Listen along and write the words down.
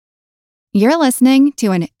You're listening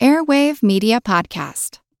to an Airwave Media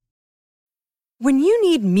Podcast. When you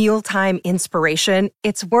need mealtime inspiration,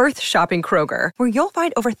 it's worth shopping Kroger, where you'll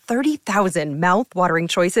find over 30,000 mouth-watering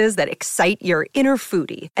choices that excite your inner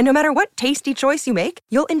foodie. And no matter what tasty choice you make,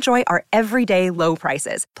 you'll enjoy our everyday low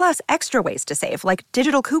prices, plus extra ways to save, like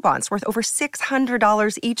digital coupons worth over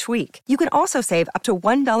 $600 each week. You can also save up to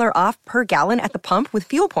 $1 off per gallon at the pump with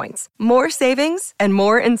fuel points. More savings and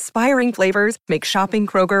more inspiring flavors make shopping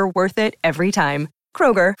Kroger worth it every time.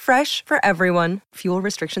 Kroger, fresh for everyone. Fuel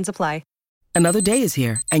restrictions apply. Another day is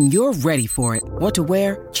here, and you're ready for it. What to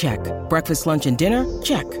wear? Check. Breakfast, lunch, and dinner?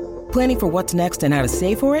 Check. Planning for what's next and how to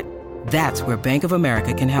save for it? That's where Bank of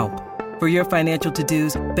America can help. For your financial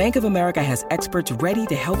to-dos, Bank of America has experts ready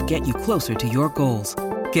to help get you closer to your goals.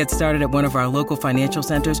 Get started at one of our local financial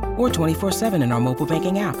centers or 24/7 in our mobile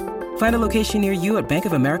banking app. Find a location near you at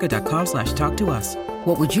bankofamerica.com/talktous.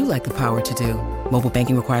 What would you like the power to do? Mobile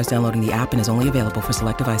banking requires downloading the app and is only available for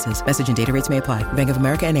select devices. Message and data rates may apply. Bank of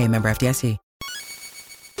America N.A., member FDIC.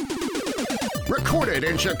 Recorded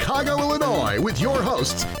in Chicago, Illinois, with your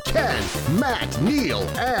hosts, Ken, Matt, Neil,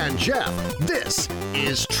 and Jeff. This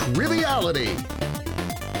is Triviality.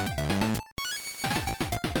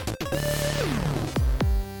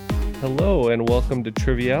 Hello and welcome to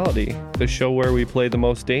Triviality, the show where we play the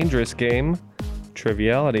most dangerous game,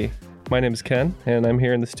 Triviality. My name is Ken, and I'm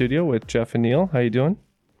here in the studio with Jeff and Neil. How you doing?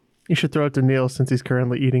 You should throw it to Neil since he's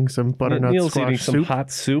currently eating some butternut Neil's squash eating soup. some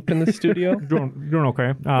hot soup in the studio. doing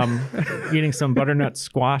okay. Eating some butternut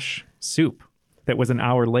squash soup that was an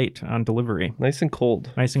hour late on delivery. Nice and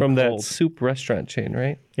cold. From that soup restaurant chain,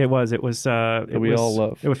 right? It was. We all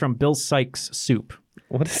love. It was from Bill Sykes Soup.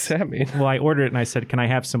 What does that mean? Well, I ordered it and I said, "Can I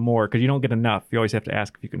have some more?" Because you don't get enough. You always have to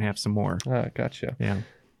ask if you can have some more. Ah, gotcha. Yeah.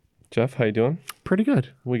 Jeff, how you doing? Pretty good.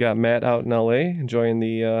 We got Matt out in LA enjoying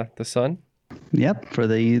the sun. Yep, for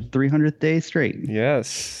the 300th day straight.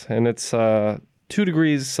 Yes, and it's 2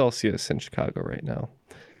 degrees Celsius in Chicago right now.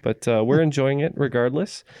 But we're enjoying it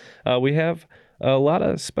regardless. We have a lot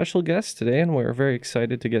of special guests today, and we're very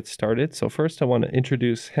excited to get started. So first, I want to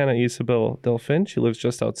introduce Hannah Isabel Delfin. She lives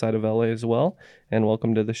just outside of LA as well, and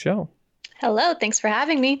welcome to the show. Hello, thanks for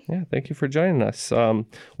having me. Yeah, thank you for joining us.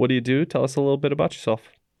 What do you do? Tell us a little bit about yourself.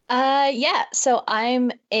 So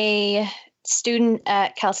I'm a student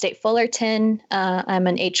at Cal State Fullerton. I'm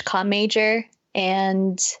an HCOM major,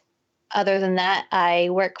 and other than that, I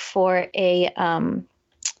work for a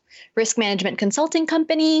risk management consulting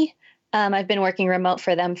company. I've been working remote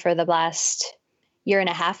for them for the last year and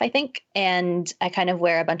a half, I think, and I kind of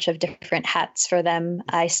wear a bunch of different hats for them.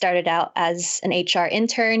 I started out as an HR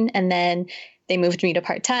intern, and then they moved me to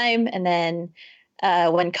part-time, and then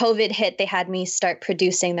when COVID hit, they had me start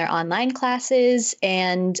producing their online classes,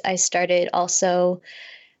 and I started also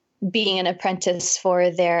being an apprentice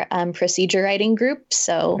for their procedure writing group.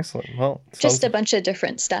 So excellent. Well, just a bunch of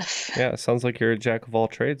different stuff. Yeah, it sounds like you're a jack of all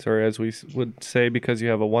trades, or as we would say, because you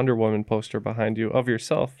have a Wonder Woman poster behind you of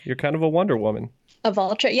yourself, you're kind of a Wonder Woman. Of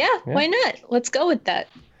all trades, yeah, why not? Let's go with that.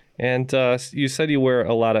 And you said you wear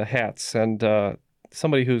a lot of hats, and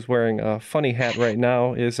somebody who's wearing a funny hat right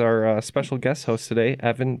now is our special guest host today,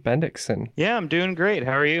 Evan Bendixson. Yeah, I'm doing great.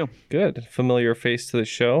 How are you? Good. Familiar face to the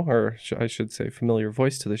show, or I should say familiar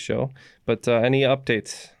voice to the show. But any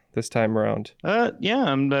updates this time around? Yeah,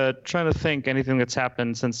 I'm trying to think anything that's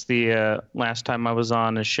happened since the last time I was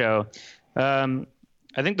on a show.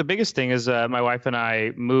 I think the biggest thing is my wife and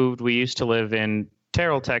I moved. We used to live in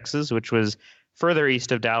Terrell, Texas, which was further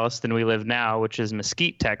east of Dallas than we live now, which is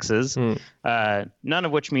Mesquite, Texas. None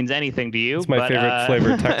of which means anything to you. It's my favorite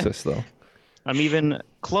flavor, Texas, though. I'm even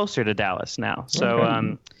closer to Dallas now.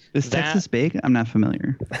 So is Texas big? I'm not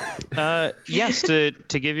familiar. Yes, to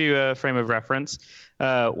give you a frame of reference,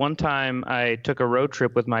 one time I took a road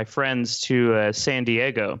trip with my friends to San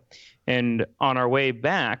Diego. And on our way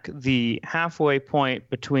back, the halfway point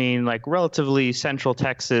between like relatively central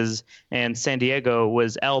Texas and San Diego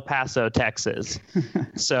was El Paso, Texas.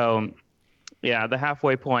 So, yeah, the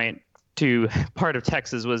halfway point to part of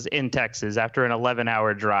Texas was in Texas after an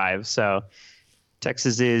 11-hour drive. So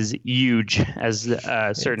Texas is huge, as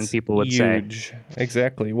certain people would say. Huge.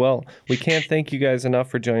 Exactly. Well, we can't thank you guys enough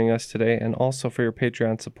for joining us today, and also for your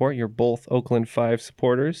Patreon support. You're both Oakland 5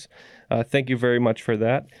 supporters. Thank you very much for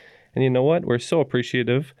that. And you know what? We're so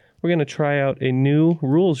appreciative. We're going to try out a new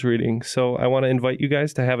rules reading. So I want to invite you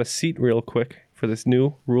guys to have a seat real quick for this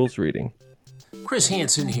new rules reading. Chris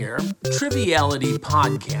Hansen here. Triviality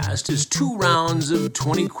Podcast is 2 rounds of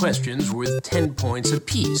 20 questions worth 10 points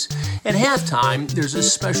apiece. At halftime, there's a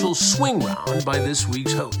special swing round by this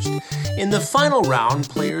week's host. In the final round,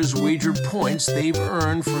 players wager points they've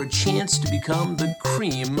earned for a chance to become the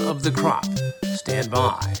cream of the crop. Stand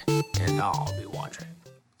by, and I'll be watching.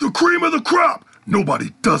 The cream of the crop!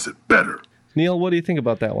 Nobody does it better. Neil, what do you think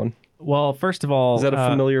about that one? Well, first of all, is that a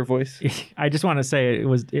familiar voice? I just want to say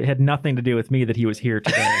it had nothing to do with me that he was here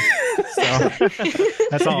today. So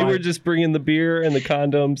that's all. You were just bringing the beer and the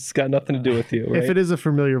condoms. It's got nothing to do with you, right? If it is a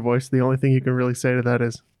familiar voice, the only thing you can really say to that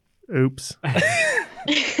is, "Oops."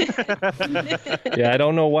 Yeah, I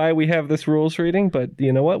don't know why we have this rules reading, but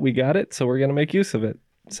you know what? We got it, so we're going to make use of it.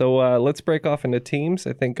 So let's break off into teams.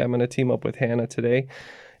 I think I'm going to team up with Hannah today.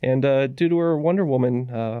 And due to her Wonder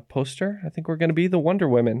Woman poster, I think we're going to be the Wonder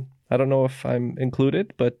Women. I don't know if I'm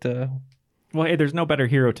included, but... Well, hey, there's no better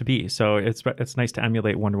hero to be, so it's nice to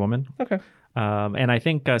emulate Wonder Woman. Okay. And I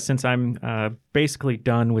think since I'm basically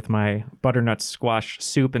done with my butternut squash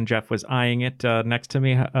soup and Jeff was eyeing it next to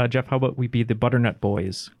me, Jeff, how about we be the Butternut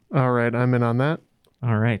Boys? All right, I'm in on that.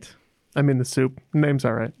 All right. I'm in the soup. Name's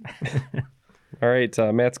all right. All right,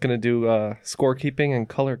 Matt's going to do scorekeeping and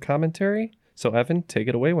color commentary. So, Evan, take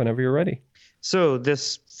it away whenever you're ready. So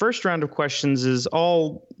this first round of questions is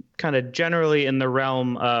all kind of generally in the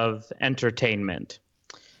realm of entertainment.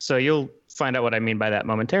 So you'll find out what I mean by that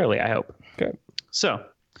momentarily, I hope. Okay. So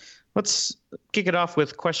let's kick it off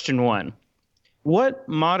with question 1. What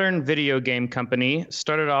modern video game company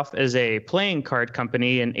started off as a playing card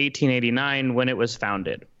company in 1889 when it was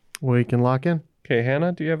founded? We can lock in. Okay,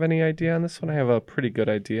 Hannah, do you have any idea on this one? I have a pretty good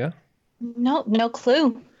idea. No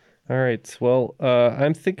clue. All right. Well,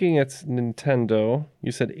 I'm thinking it's Nintendo.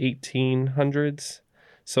 You said 1800s.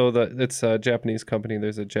 So it's a Japanese company.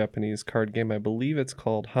 There's a Japanese card game. I believe it's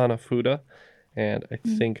called Hanafuda. And I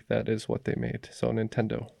think that is what they made. So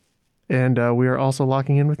Nintendo. And we are also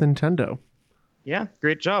locking in with Nintendo. Yeah,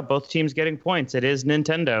 great job. Both teams getting points. It is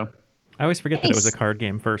Nintendo. I always forget that it was a card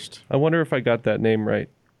game first. I wonder if I got that name right.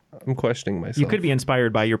 I'm questioning myself. You could be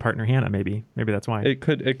inspired by your partner, Hannah, maybe. Maybe that's why. It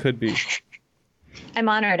could be. I'm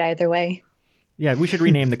honored either way. Yeah, we should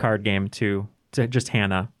rename the card game to just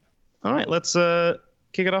Hannah. All right, let's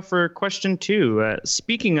kick it off for question 2.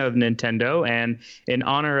 Speaking of Nintendo, and in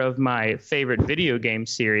honor of my favorite video game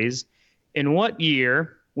series, in what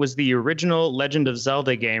year was the original Legend of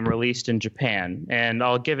Zelda game released in Japan? And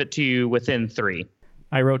I'll give it to you within 3.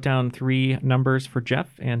 I wrote down 3 numbers for Jeff,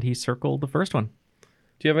 and he circled the first one.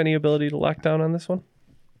 Do you have any ability to lock down on this one?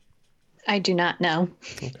 I do not know.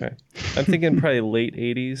 Okay. I'm thinking probably late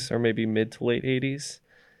 80s or maybe mid to late 80s.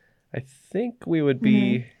 I think we would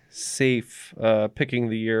be safe picking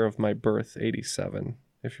the year of my birth, 87,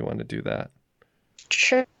 if you want to do that.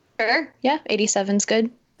 Sure. Yeah, 87's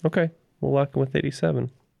good. Okay. We'll lock in with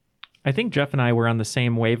 87. I think Jeff and I were on the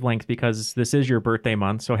same wavelength because this is your birthday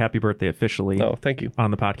month, so happy birthday officially. Oh, thank you. On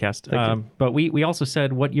the podcast. Thank you. But we also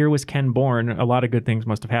said, what year was Ken born? A lot of good things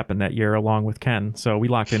must have happened that year along with Ken. So we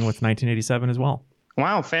locked in with 1987 as well.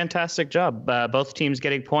 Wow, fantastic job. Both teams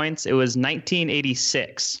getting points. It was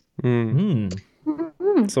 1986.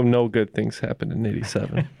 So no good things happened in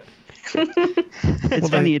 87. It's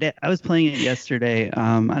funny. I was playing it yesterday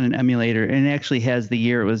on an emulator, and it actually has the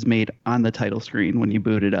year it was made on the title screen when you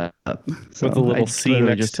boot it up. So with a little C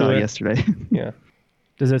next just to saw it. Yesterday. Yeah.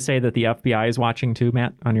 Does it say that the FBI is watching too,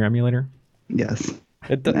 Matt, on your emulator? Yes.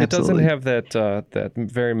 It doesn't have that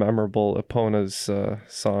very memorable Epona's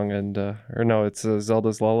song, and or no, it's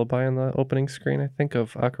Zelda's Lullaby on the opening screen, I think,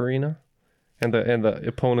 of Ocarina, and the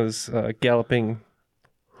Epona's galloping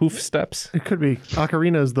hoof steps. It could be.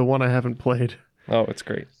 Ocarina is the one I haven't played. Oh, it's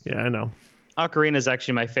great. Yeah, I know. Ocarina is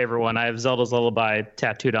actually my favorite one. I have Zelda's Lullaby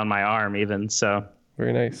tattooed on my arm even, so.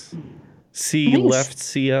 Very nice. C left,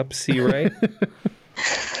 C up, C right.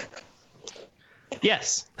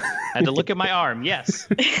 Yes. I had to look at my arm. Yes.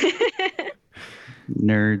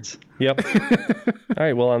 Nerds. Yep. All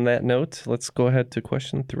right. Well, on that note, let's go ahead to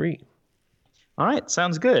question 3. All right.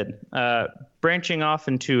 Sounds good. Branching off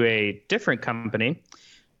into a different company,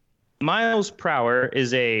 Miles Prower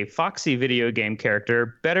is a Foxy video game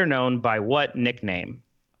character better known by what nickname?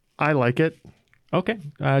 I like it. Okay.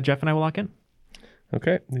 Jeff and I will lock in.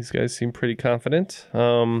 Okay. These guys seem pretty confident.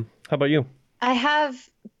 How about you?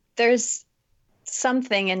 There's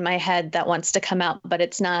something in my head that wants to come out, but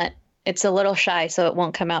it's a little shy, so it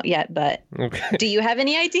won't come out yet. But okay. Do you have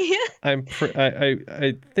any idea?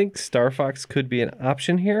 I think Star Fox could be an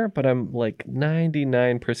option here, but I'm like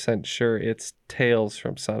 99% sure it's Tails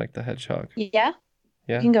from Sonic the Hedgehog. Yeah?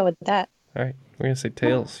 Yeah. You can go with that. All right. We're going to say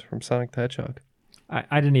Tails from Sonic the Hedgehog.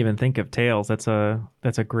 I didn't even think of Tails. That's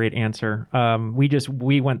a great answer.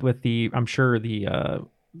 We went with the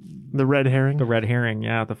red herring. The red herring,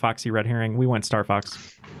 yeah, the foxy red herring. We went Star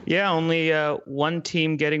Fox. Yeah, only one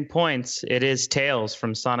team getting points. It is Tails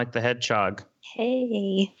from Sonic the Hedgehog.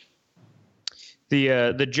 Hey.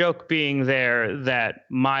 The joke being there that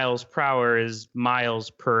miles per hour is miles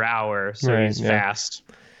per hour, so Right, he's yeah. fast.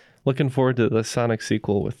 Looking forward to the Sonic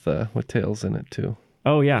sequel with Tails in it too.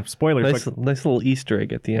 Oh yeah, spoilers. Nice little Easter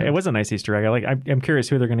egg at the end. It was a nice Easter egg. I'm curious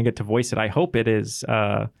who they're going to get to voice it. I hope it is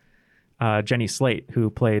Jenny Slate, who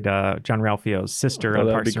played John Ralphio's sister on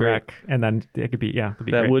that'd Parks be and great. Rec, and then it could be it'd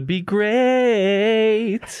be That great. would be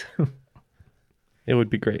great. It would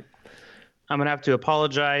be great. I'm going to have to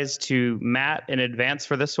apologize to Matt in advance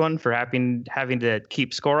for this one for having to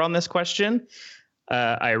keep score on this question.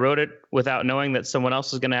 I wrote it without knowing that someone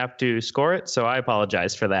else was going to have to score it, so I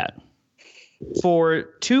apologize for that. For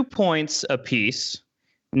 2 points apiece,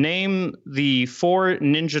 name the 4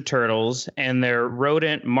 Ninja Turtles and their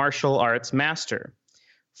rodent martial arts master.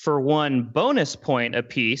 For 1 bonus point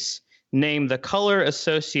apiece, name the color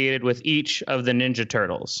associated with each of the Ninja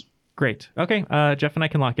Turtles. Great. Okay, Jeff and I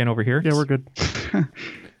can lock in over here. Yeah, we're good.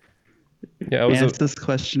 Yeah, I was Ask this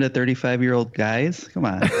question to 35-year-old guys. Come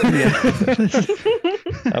on. I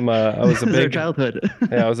was a Their big childhood.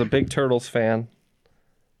 Yeah, I was a big Turtles fan,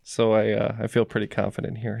 so I feel pretty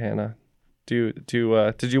confident here, Hannah. Did you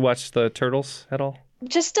watch the Turtles at all?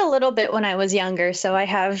 Just a little bit when I was younger, so I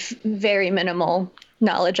have very minimal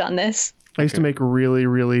knowledge on this. I used to make really,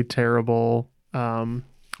 really terrible,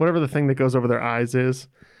 whatever the thing that goes over their eyes is,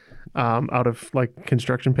 out of like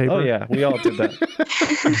construction paper. Oh yeah, we all did that.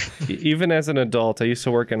 Even as an adult, I used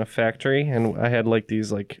to work in a factory, and I had like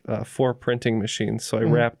these 4 printing machines. So I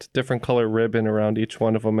wrapped different color ribbon around each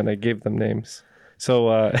one of them, and I gave them names.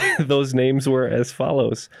 So those names were as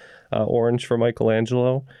follows: orange for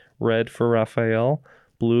Michelangelo, red for Raphael,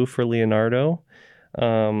 blue for Leonardo,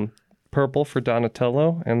 purple for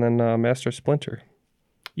Donatello, and then Master Splinter.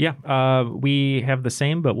 Yeah, we have the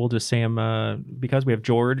same, but we'll just say them because we have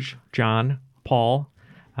George, John, Paul.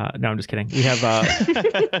 No, I'm just kidding. We have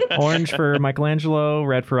orange for Michelangelo,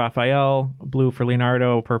 red for Raphael, blue for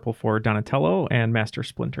Leonardo, purple for Donatello, and Master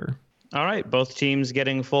Splinter. All right, both teams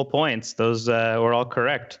getting full points. Those were all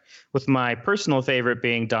correct, with my personal favorite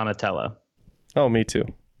being Donatello. Oh, me too.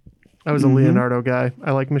 I was a Leonardo guy. I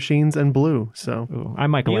like machines and blue, so. Ooh, I'm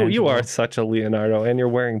Michelangelo. You are such a Leonardo, and you're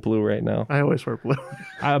wearing blue right now. I always wear blue.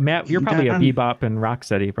 Matt, you're probably a Bebop and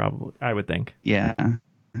Rocksteady, probably, I would think. Yeah,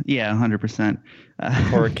 100%.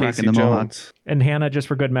 Or a Casey Jones. And Hannah, just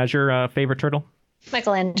for good measure, favorite turtle?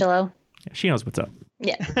 Michelangelo. Yeah, she knows what's up.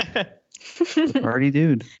 Yeah. Party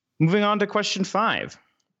dude. Moving on to question 5.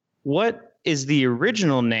 What is the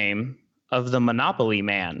original name of the Monopoly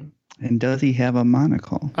Man? And does he have a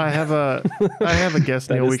monocle? I have a guess,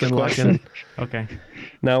 That Neil, is we the can lock question. in. Okay.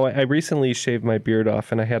 Now, I recently shaved my beard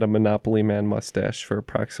off, and I had a Monopoly Man mustache for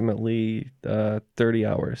approximately 30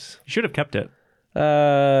 hours. You should have kept it.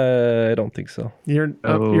 I don't think so. You're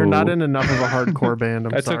not in enough of a hardcore band.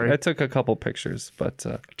 I'm sorry. I took a couple pictures, but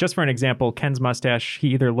Just for an example, Ken's mustache, he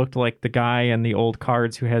either looked like the guy in the old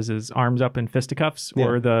cards who has his arms up in fisticuffs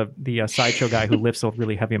or the sideshow guy who lifts a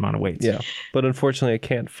really heavy amount of weights. yeah. But unfortunately, I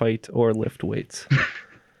can't fight or lift weights.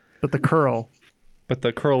 But the curl, But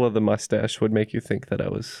the curl of the mustache would make you think that I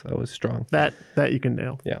was strong. that you can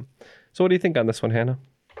nail. Yeah. So what do you think on this one, Hannah?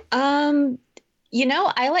 I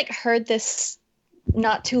heard this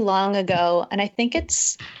not too long ago, and I think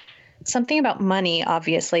it's something about money,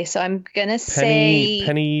 obviously. So I'm gonna say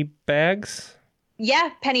penny bags.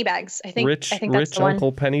 Yeah, penny bags. I think Rich that's the one.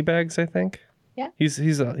 Uncle Pennybags, I think. Yeah. He's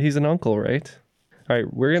an uncle, right? All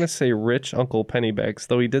right, we're gonna say Rich Uncle Pennybags,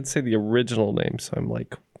 though he did say the original name, so I'm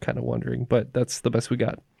kind of wondering, but that's the best we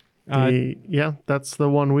got. Yeah, that's the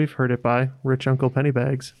one we've heard it by. Rich Uncle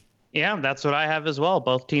Pennybags. Yeah, that's what I have as well.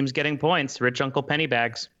 Both teams getting points. Rich Uncle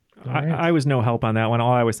Pennybags. I was no help on that one.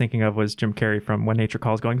 All I was thinking of was Jim Carrey from When Nature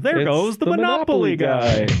Calls going, there goes the Monopoly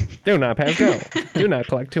guy. Do not pass go. Do not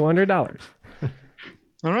collect $200.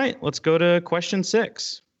 All right, let's go to question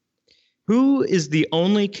 6. Who is the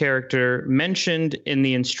only character mentioned in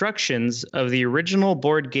the instructions of the original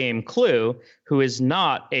board game Clue who is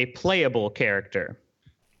not a playable character?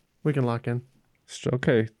 We can lock in.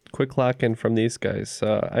 Okay, quick lock in from these guys.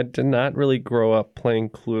 I did not really grow up playing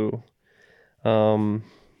Clue.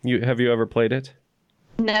 Have you ever played it?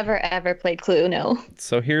 Never ever played Clue. No.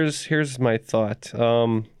 So here's my thought.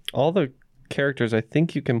 All the characters I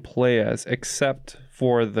think you can play as, except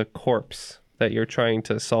for the corpse that you're trying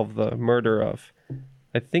to solve the murder of.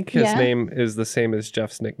 I think his name is the same as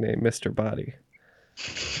Jeff's nickname, Mr. Body.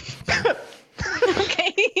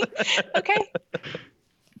 Okay.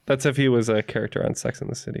 That's if he was a character on Sex and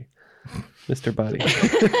the City. Mr. Body.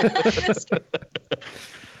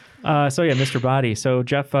 So yeah, Mr. Body. So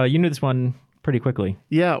Jeff, you knew this one pretty quickly.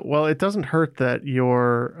 Yeah, well, it doesn't hurt that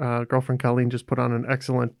your girlfriend Colleen just put on an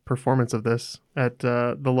excellent performance of this at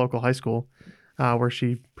the local high school, where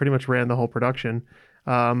she pretty much ran the whole production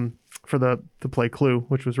for the play Clue,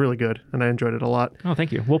 which was really good, and I enjoyed it a lot. Oh,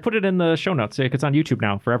 thank you. We'll put it in the show notes. It's on YouTube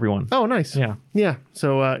now for everyone. Oh, nice. Yeah. Yeah.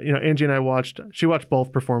 So, Angie and I she watched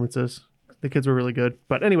both performances. The kids were really good.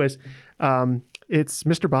 But anyways, it's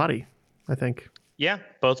Mr. Body, I think. Yeah,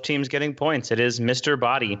 both teams getting points. It is Mr.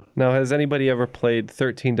 Body. Now, has anybody ever played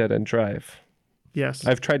 13 Dead End Drive? Yes.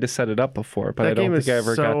 I've tried to set it up before, but that I don't game think I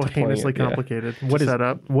ever so got to play it. heinously complicated to set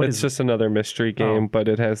up. It's just another mystery game, but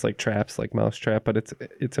it has like traps like Mousetrap, but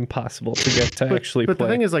it's impossible to get to actually play. But the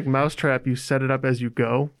thing is, like Mousetrap, you set it up as you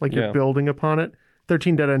go, like you're building upon it.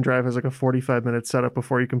 13 Dead End Drive has like a 45-minute setup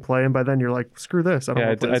before you can play, and by then you're like, screw this. I don't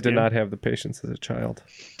want to play this did not have the patience as a child.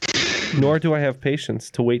 Nor do I have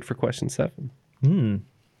patience to wait for question 7. Good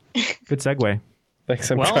segue. Thanks,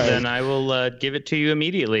 well, then I will give it to you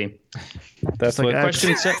immediately. That's like what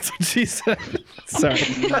question 7. That's what she said. Sorry.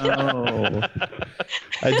 No.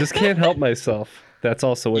 I just can't help myself. That's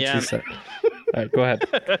also what she said. All right, go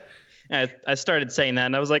ahead. I started saying that,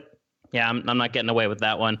 and I was like, yeah, I'm not getting away with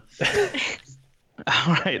that one.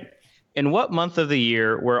 All right. In what month of the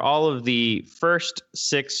year were all of the first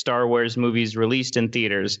 6 Star Wars movies released in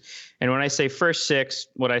theaters? And when I say first 6,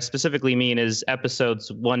 what I specifically mean is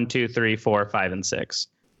episodes 1, 2, 3, 4, 5, and 6.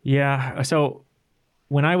 Yeah. So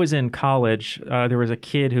when I was in college, there was a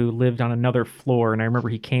kid who lived on another floor, and I remember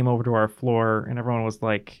he came over to our floor, and everyone was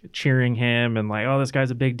like cheering him and like, "Oh, this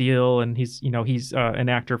guy's a big deal!" And he's an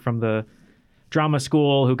actor from the drama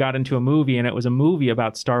school who got into a movie, and it was a movie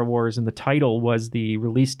about Star Wars, and the title was the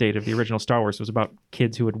release date of the original Star Wars. It was about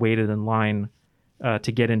kids who had waited in line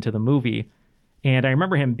to get into the movie. And I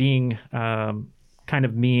remember him being kind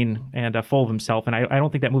of mean and full of himself. And I don't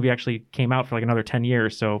think that movie actually came out for like another 10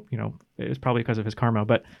 years. So, it was probably because of his karma.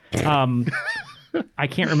 But I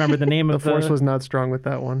can't remember the name of the Force was not strong with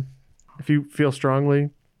that one. If you feel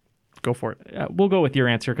strongly, go for it. We'll go with your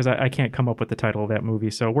answer because I can't come up with the title of that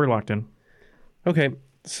movie. So we're locked in. Okay,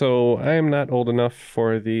 so I am not old enough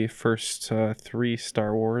for the first 3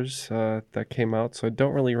 Star Wars that came out, so I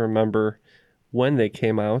don't really remember when they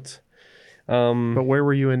came out. But where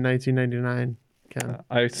were you in 1999, Ken?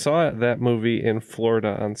 I saw that movie in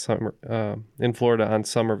Florida on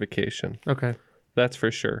summer vacation. Okay, that's for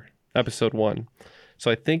sure. Episode 1. So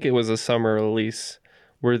I think it was a summer release.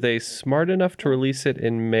 Were they smart enough to release it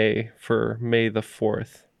in May for May the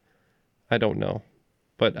 4th? I don't know.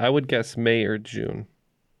 But I would guess May or June.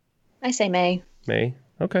 I say May. May?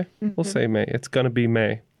 Okay. We'll say May. It's going to be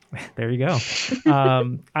May. There you go.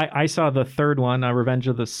 I saw the third one, Revenge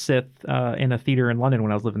of the Sith, in a theater in London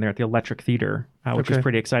when I was living there at the Electric Theater, which was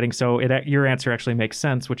pretty exciting. So your answer actually makes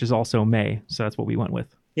sense, which is also May. So that's what we went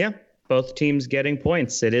with. Yeah. Both teams getting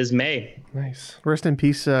points. It is May. Nice. Rest in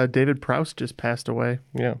peace, David Prowse just passed away.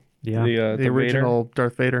 Yeah. Yeah. The original Vader.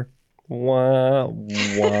 Darth Vader. Wah,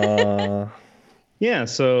 wah. Yeah,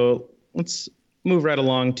 so let's move right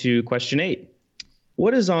along to question 8.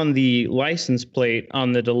 What is on the license plate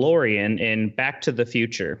on the DeLorean in Back to the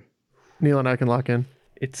Future? Neil and I can lock in.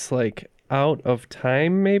 It's like out of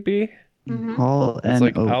time, maybe? It's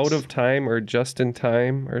like out of time or just in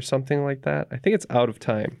time or something like that. I think it's out of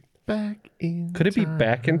time. Back in Could it be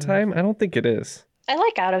back in time? I don't think it is. I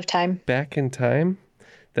like Out of Time. Back in Time?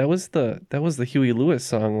 That was the Huey Lewis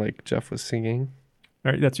song like Jeff was singing.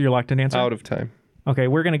 All right, that's your locked in answer? Out of Time. Okay,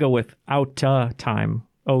 we're going to go with Outa Time.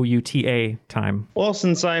 OUTA time. Well,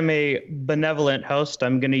 since I'm a benevolent host,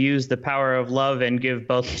 I'm going to use the power of love and give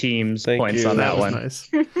both teams points on that one. Nice.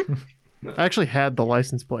 I actually had the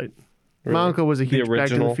license plate. Really? My uncle was a huge Back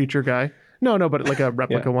to the Future guy. No, but like a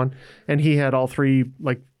replica one. And he had all 3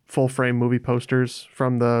 like full frame movie posters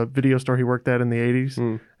from the video store he worked at in the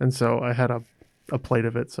 80s. And so I had a plate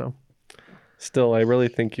of it, so. Still, I really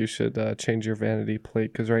think you should change your vanity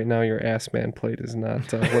plate because right now your ass man plate is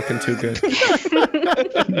not looking too good.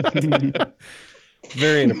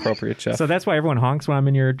 Very inappropriate, Jeff. So that's why everyone honks when I'm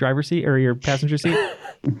in your driver's seat or your passenger seat?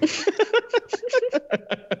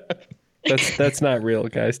 That's not real,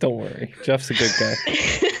 guys. Don't worry. Jeff's a good guy.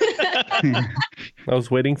 I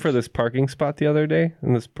was waiting for this parking spot the other day,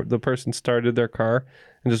 and the person started their car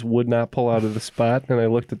and just would not pull out of the spot. And I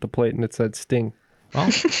looked at the plate, and it said Sting. Well,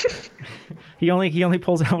 he only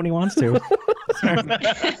pulls out when he wants to.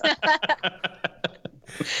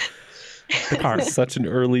 The car. Such an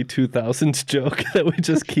early 2000s joke that we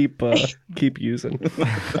just keep using.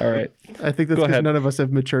 All right. I think that's because none of us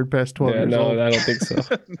have matured past 12 years old. No, I don't think so.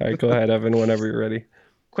 All right, go ahead, Evan, whenever you're ready.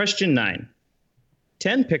 Question 9.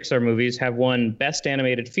 10 Pixar movies have won Best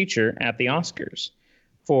Animated Feature at the Oscars.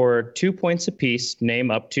 For 2 points apiece,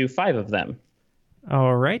 name up to 5 of them.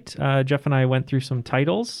 All right. Jeff and I went through some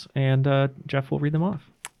titles, and Jeff will read them off.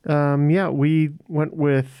 We went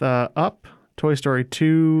with Up, Toy Story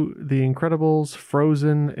 2, The Incredibles,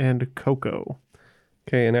 Frozen, and Coco.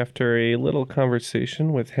 Okay, and after a little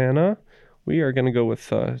conversation with Hannah, we are going to go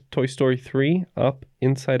with Toy Story 3, Up,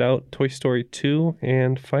 Inside Out, Toy Story 2,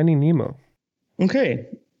 and Finding Nemo. Okay.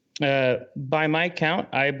 By my count,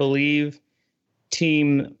 I believe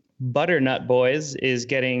Team Butternut Boys is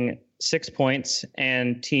getting 6 points,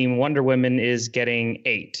 and Team Wonder Woman is getting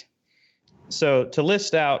 8. So to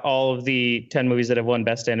list out all of the 10 movies that have won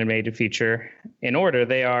Best Animated Feature in order,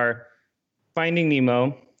 they are Finding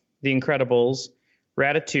Nemo, The Incredibles,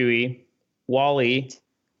 Ratatouille, WALL-E,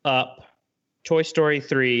 Up, Toy Story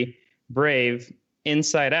 3, Brave,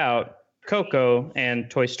 Inside Out, Coco, and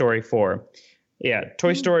Toy Story 4. Yeah,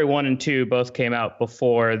 Toy Story 1 and 2 both came out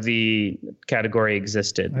before the category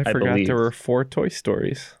existed, I forgot believe. There were 4 Toy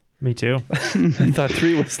Stories. Me too. I thought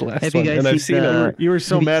 3 was the last one, and I've seen them. You were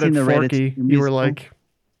so mad at Forky, you were like,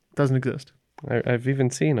 doesn't exist. I've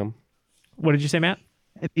even seen them. What did you say, Matt?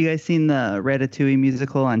 Have you guys seen the Ratatouille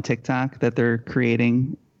musical on TikTok that they're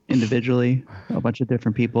creating individually? A bunch of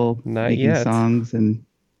different people making songs, and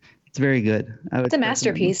it's very good. It's a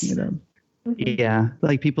masterpiece. Yeah,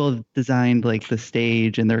 like people have designed like the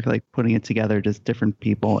stage, and they're like putting it together, just different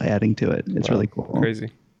people adding to it. It's really cool.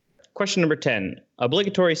 Crazy. Question number 10,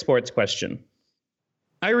 obligatory sports question.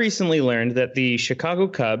 I recently learned that the Chicago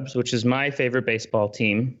Cubs, which is my favorite baseball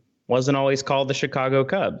team, wasn't always called the Chicago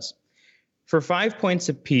Cubs. For 5 points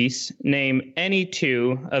apiece, name any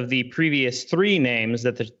 2 of the previous 3 names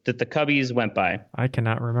that the Cubbies went by. I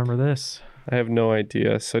cannot remember this. I have no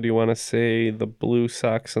idea. So do you want to say the Blue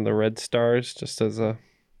Sox and the Red Stars, just as a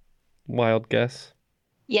wild guess?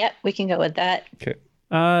 Yep, we can go with that. Okay.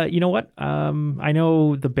 You know what? I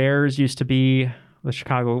know the Bears used to be the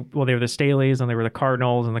Chicago. Well, they were the Staleys, and they were the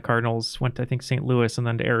Cardinals, and the Cardinals went to, I think, St. Louis and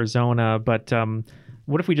then to Arizona. But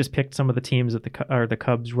what if we just picked some of the teams that are the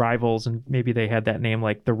Cubs' rivals, and maybe they had that name,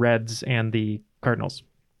 like the Reds and the Cardinals?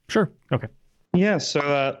 Sure. Okay. Yeah.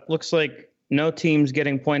 So looks like no teams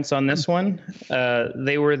getting points on this one.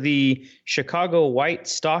 They were the Chicago White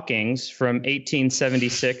Stockings from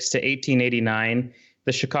 1876 to 1889.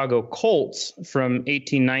 The Chicago Colts from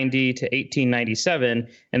 1890 to 1897,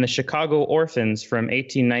 and the Chicago Orphans from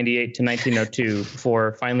 1898 to 1902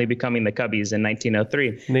 before finally becoming the Cubbies in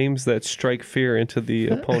 1903. Names that strike fear into the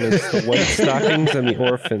opponents, the White Stockings and the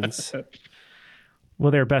Orphans. Well,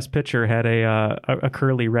 their best pitcher had a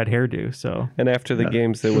curly red hairdo, so. And after the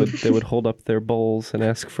games, they would hold up their bowls and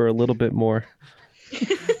ask for a little bit more.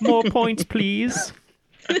 More points, please.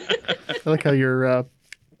 I like how your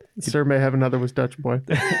Sir May Have Another was Dutch Boy.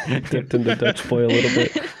 Dipped into Dutch Boy a little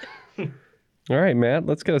bit. All right, Matt,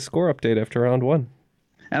 let's get a score update after round 1.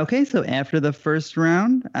 Okay, so after the first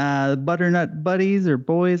round, Butternut Buddies or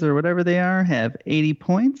Boys or whatever they are have 80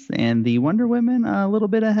 points, and the Wonder Women a little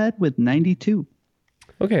bit ahead with 92.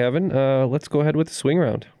 Okay, Evan, let's go ahead with the swing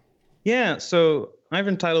round. Yeah, so I've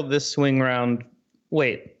entitled this swing round,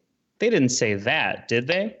 wait, they didn't say that, did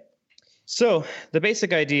they? So the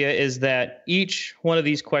basic idea is that each one of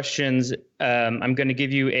these questions, I'm going to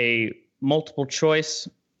give you a multiple choice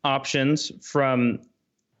options from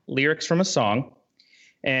lyrics from a song,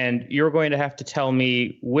 and you're going to have to tell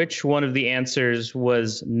me which one of the answers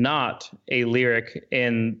was not a lyric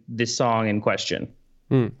in the song in question.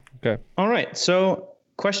 Okay. All right, so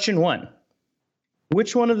question 1.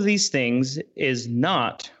 Which one of these things is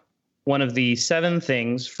not one of the 7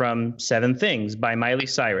 things from 7 Things by Miley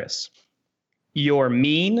Cyrus? You're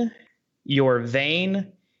mean, you're vain,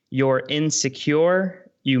 you're insecure,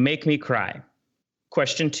 you make me cry.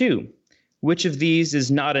 Question 2. Which of these is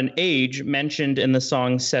not an age mentioned in the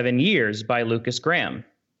song 7 Years by Lucas Graham?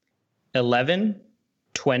 11,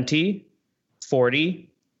 20, 40,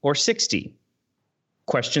 or 60?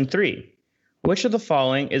 Question 3. Which of the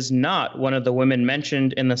following is not one of the women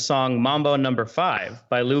mentioned in the song Mambo No. 5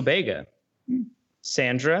 by Lou Bega?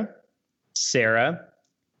 Sandra, Sarah,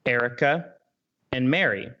 Erica, and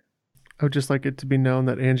Mary. I would just like it to be known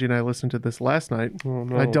that Angie and I listened to this last night. Oh,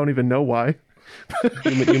 no. I don't even know why.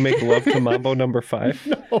 You make love to Mambo No. 5?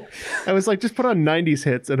 No. I was like, just put on 90s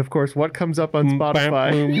hits. And of course, what comes up on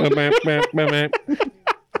Spotify?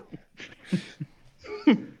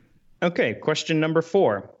 Okay, question number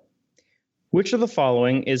 4. Which of the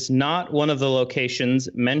following is not one of the locations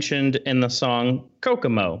mentioned in the song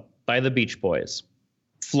Kokomo by the Beach Boys?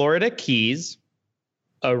 Florida Keys,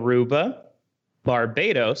 Aruba,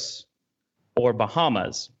 Barbados, or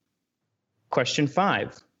Bahamas? Question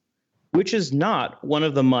 5. Which is not one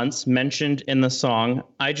of the months mentioned in the song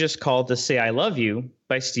I Just Called to Say I Love You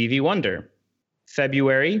by Stevie Wonder?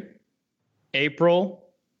 February, April,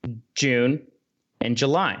 June, and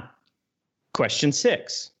July. Question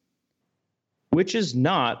 6. Which is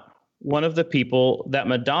not one of the people that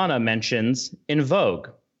Madonna mentions in Vogue?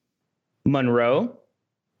 Monroe,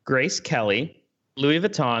 Grace Kelly, Louis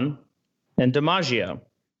Vuitton, and DiMaggio.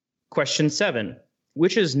 Question 7.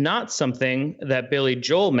 Which is not something that Billy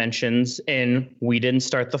Joel mentions in We Didn't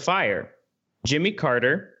Start the Fire? Jimmy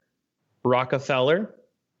Carter, Rockefeller,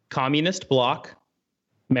 Communist Bloc,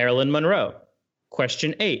 Marilyn Monroe.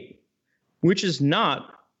 Question 8. Which is not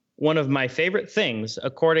one of my favorite things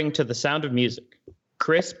according to The Sound of Music?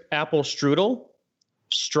 Crisp apple strudel,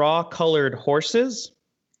 straw-colored horses,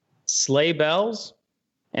 sleigh bells,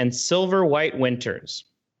 and silver white winters.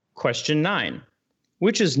 Question 9.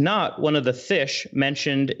 Which is not one of the fish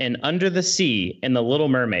mentioned in Under the Sea in The Little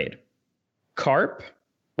Mermaid? Carp,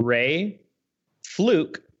 ray,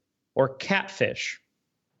 fluke, or catfish?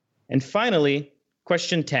 And finally,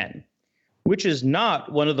 question 10. Which is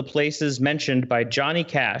not one of the places mentioned by Johnny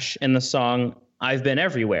Cash in the song I've Been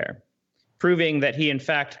Everywhere, proving that he in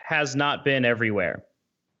fact has not been everywhere?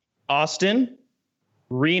 Austin,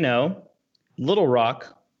 Reno, Little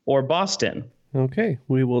Rock, or Boston? Okay,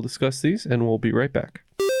 we will discuss these and we'll be right back.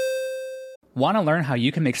 Want to learn how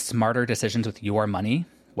you can make smarter decisions with your money?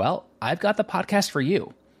 Well, I've got the podcast for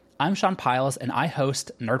you. I'm Sean Piles and I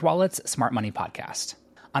host NerdWallet's Smart Money Podcast.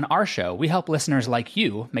 On our show, we help listeners like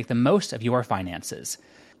you make the most of your finances.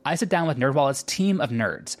 I sit down with NerdWallet's team of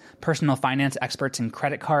nerds, personal finance experts in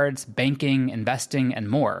credit cards, banking, investing, and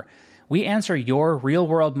more. We answer your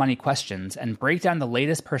real-world money questions and break down the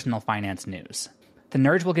latest personal finance news. The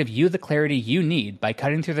nerds will give you the clarity you need by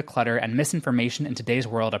cutting through the clutter and misinformation in today's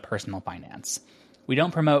world of personal finance. We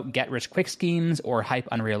don't promote get-rich-quick schemes or hype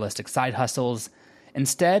unrealistic side hustles.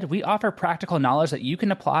 Instead, we offer practical knowledge that you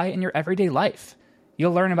can apply in your everyday life.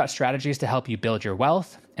 You'll learn about strategies to help you build your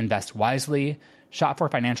wealth, invest wisely, shop for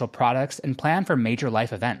financial products, and plan for major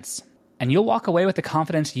life events. And you'll walk away with the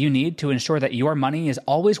confidence you need to ensure that your money is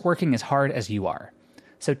always working as hard as you are.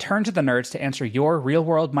 So turn to the nerds to answer your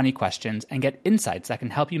real-world money questions and get insights that can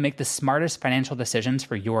help you make the smartest financial decisions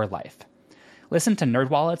for your life. Listen to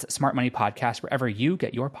NerdWallet's Smart Money Podcast wherever you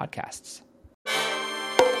get your podcasts.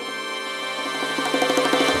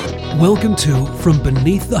 Welcome to From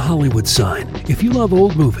Beneath the Hollywood Sign. If you love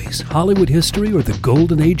old movies, Hollywood history, or the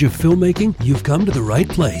golden age of filmmaking, you've come to the right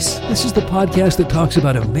place. This is the podcast that talks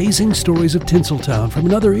about amazing stories of Tinseltown from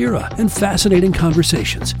another era and fascinating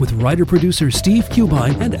conversations with writer-producer Steve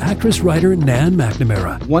Cubine and actress-writer Nan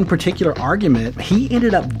McNamara. One particular argument, he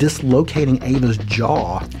ended up dislocating Ava's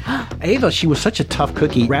jaw. Ava, she was such a tough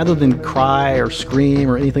cookie. Rather than cry or scream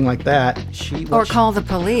or anything like that, Or call the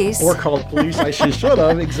police, like she should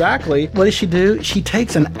have, exactly. What does she do? She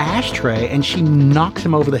takes an ashtray and she knocks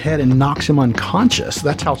him over the head and knocks him unconscious.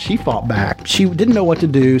 That's how she fought back. She didn't know what to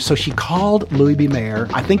do, so she called Louis B. Mayer.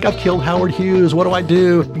 I think I've killed Howard Hughes. What do I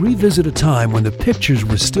do? Revisit a time when the pictures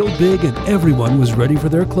were still big and everyone was ready for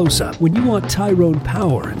their close-up. When you want Tyrone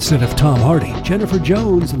Power instead of Tom Hardy, Jennifer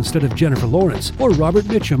Jones instead of Jennifer Lawrence, or Robert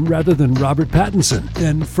Mitchum rather than Robert Pattinson,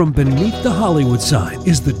 then From Beneath the Hollywood Sign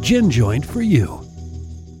is the gin joint for you.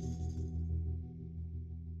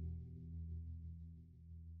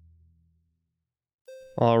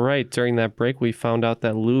 All right, during that break, we found out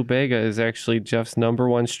that Lou Bega is actually Jeff's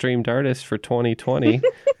 #1 streamed artist for 2020,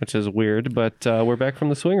 which is weird, but we're back from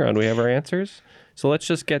the swing round. We have our answers. So let's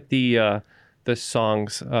just get the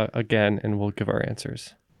songs again, and we'll give our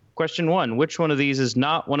answers. Question 1. Which one of these is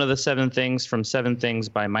not one of the 7 things from 7 Things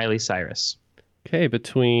by Miley Cyrus? Okay,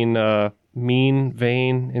 between Mean,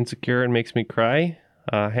 Vain, Insecure, and Makes Me Cry.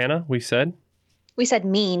 Hannah, we said? We said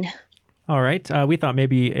Mean. All right. We thought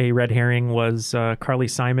maybe a red herring was Carly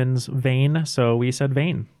Simon's Vain, so we said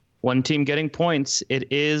Vain. One team getting points. It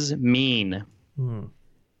is Mean.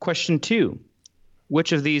 Question 2.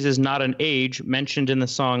 Which of these is not an age mentioned in the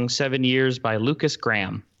song 7 Years by Lucas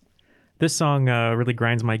Graham? This song really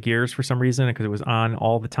grinds my gears for some reason because it was on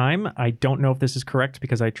all the time. I don't know if this is correct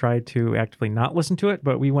because I tried to actively not listen to it,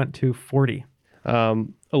 but we went to 40.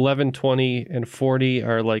 11, 20, and 40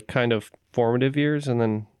 are like kind of formative years, and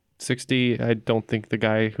then 60, I don't think the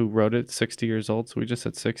guy who wrote it is 60 years old, so we just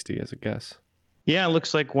said 60 as a guess. Yeah, it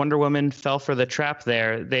looks like Wonder Woman fell for the trap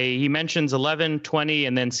there. He mentions 11, 20,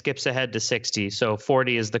 and then skips ahead to 60. So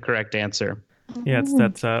 40 is the correct answer. Yeah,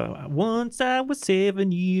 that's once I was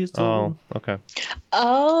 7 years old. Oh, okay.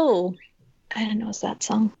 Oh, I didn't know it was that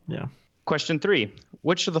song. Yeah. Question 3.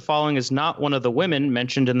 Which of the following is not one of the women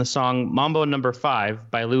mentioned in the song Mambo No. 5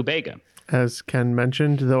 by Lou Bega? As Ken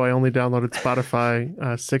mentioned, though I only downloaded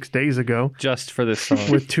Spotify 6 days ago. Just for this song.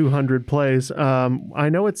 With 200 plays. I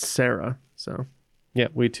know it's Sarah, so. Yeah,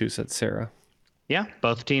 we too said Sarah. Yeah,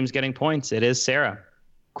 both teams getting points. It is Sarah.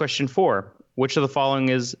 Question 4. Which of the following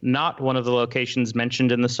is not one of the locations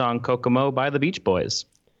mentioned in the song Kokomo by the Beach Boys?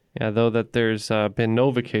 Yeah, though that there's been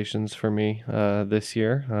no vacations for me this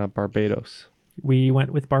year, Barbados. We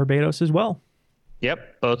went with Barbados as well.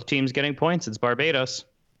 Yep, both teams getting points. It's Barbados.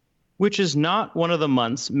 Which is not one of the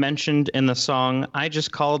months mentioned in the song I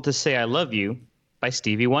Just Called to Say I Love You by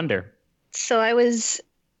Stevie Wonder? So I was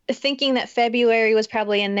thinking that February was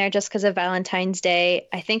probably in there just because of Valentine's Day.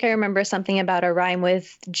 I think I remember something about a rhyme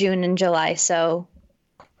with June and July, so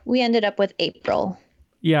we ended up with April.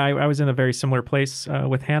 Yeah, I was in a very similar place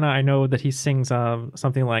with Hannah. I know that he sings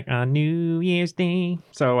something like on New Year's Day.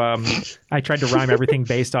 So I tried to rhyme everything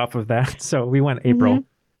based off of that. So we went April. Mm-hmm.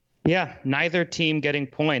 Yeah, neither team getting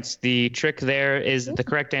points. The trick there is the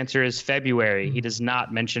correct answer is February. He does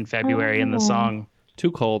not mention February in the song.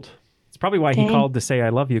 Too cold. It's probably why he called to say I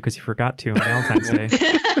love you, because he forgot to on Valentine's Day.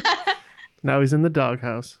 Now he's in the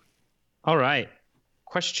doghouse. All right.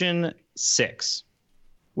 Question 6.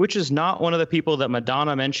 Which is not one of the people that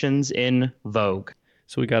Madonna mentions in Vogue?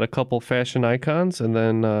 So we got a couple fashion icons and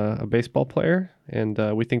then a baseball player. And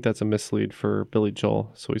we think that's a mislead for Billy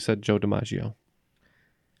Joel. So we said Joe DiMaggio.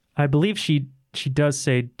 I believe she does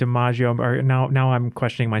say DiMaggio. Or now I'm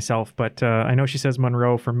questioning myself, but I know she says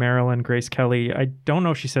Monroe for Marilyn, Grace Kelly. I don't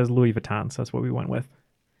know if she says Louis Vuitton, so that's what we went with.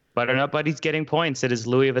 Butternut Buddy's getting points. It is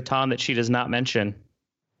Louis Vuitton that she does not mention.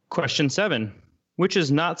 Question 7. Which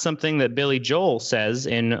is not something that Billy Joel says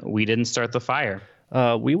in We Didn't Start the Fire?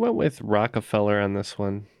 We went with Rockefeller on this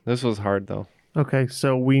one. This was hard, though. Okay,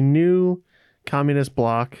 so we knew Communist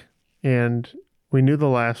Bloc, and we knew the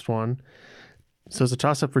last one. So it's a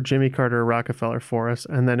toss-up for Jimmy Carter or Rockefeller for us.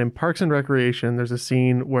 And then in Parks and Recreation, there's a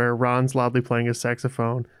scene where Ron's loudly playing his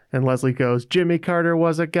saxophone, and Leslie goes, Jimmy Carter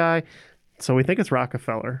was a guy. So we think it's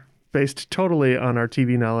Rockefeller, based totally on our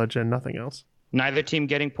TV knowledge and nothing else. Neither team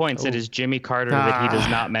getting points. It is Jimmy Carter that he does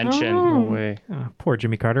not mention. No way. Poor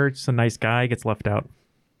Jimmy Carter. Just a nice guy. Gets left out.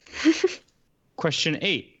 Question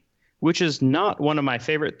 8. Which is not one of my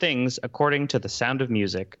favorite things according to The Sound of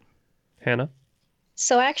Music? Hannah?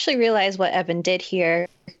 So I actually realized what Evan did here,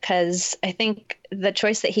 because I think the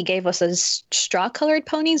choice that he gave us was straw-colored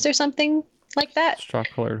ponies or something like that.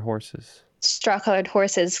 Straw-colored horses. Straw-colored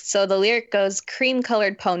horses. So the lyric goes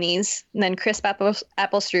cream-colored ponies, and then crisp apple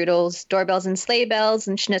strudels, doorbells and sleigh bells,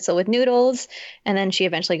 and schnitzel with noodles. And then she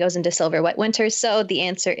eventually goes into silver wet winters. So the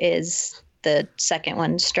answer is the second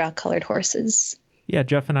one, straw-colored horses. Yeah,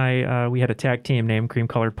 Jeff and I, we had a tag team named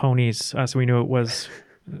Cream-Colored Ponies, so we knew it was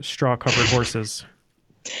straw-covered horses.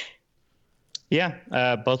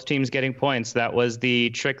 Yeah, both teams getting points. That was the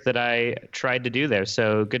trick that I tried to do there.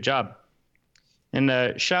 So good job.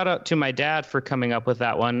 And shout out to my dad for coming up with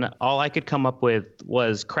that one. All I could come up with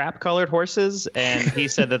was crap-colored horses, and he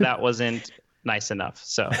said that wasn't nice enough.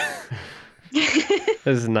 So this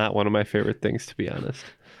is not one of my favorite things, to be honest.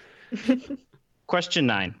 Question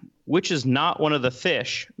 9. Which is not one of the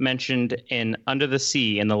fish mentioned in Under the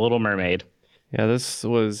Sea in The Little Mermaid? Yeah, this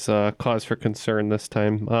was cause for concern this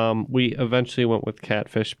time. We eventually went with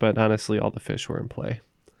catfish, but honestly, all the fish were in play.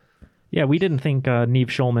 Yeah, we didn't think Neve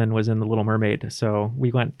Schulman was in The Little Mermaid, so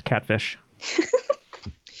we went catfish.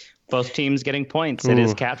 Both teams getting points. It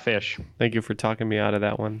is catfish. Thank you for talking me out of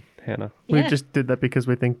that one, Hannah. We just did that because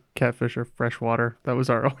we think catfish are freshwater. That was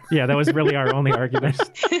our Yeah, that was really our only argument.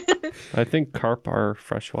 I think carp are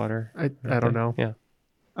freshwater. I don't know. Yeah.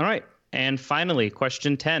 All right. And finally,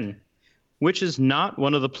 question 10. Which is not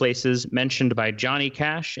one of the places mentioned by Johnny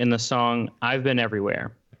Cash in the song I've Been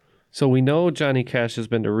Everywhere? So we know Johnny Cash has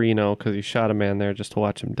been to Reno because he shot a man there just to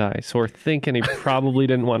watch him die. So we're thinking he probably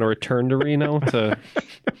didn't want to return to Reno to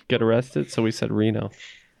get arrested. So we said Reno.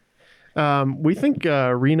 We think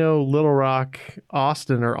Reno, Little Rock,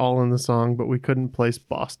 Austin are all in the song, but we couldn't place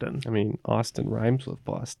Boston. I mean, Austin rhymes with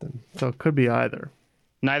Boston. So it could be either.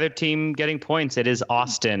 Neither team getting points. It is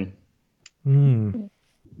Austin.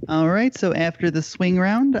 All right, so after the swing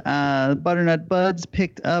round, Butternut Buds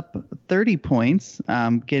picked up 30 points,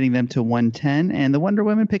 getting them to 110, and the Wonder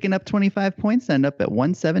Women picking up 25 points, end up at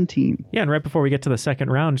 117. Yeah, and right before we get to the second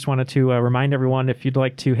round, just wanted to remind everyone, if you'd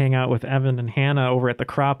like to hang out with Evan and Hannah over at The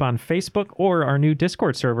Crop on Facebook or our new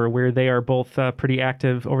Discord server, where they are both pretty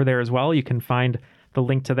active over there as well, you can find the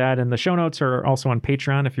link to that in the show notes, or also on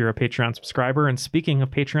Patreon if you're a Patreon subscriber. And speaking of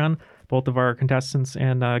Patreon, both of our contestants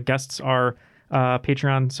and guests are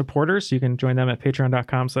Patreon supporters. You can join them at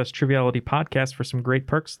patreon.com/trivialitypodcast for some great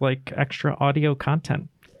perks like extra audio content.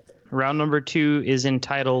 Round number 2 is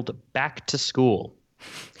entitled Back to School.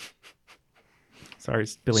 Sorry,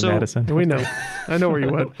 Billy Madison. We know. I know where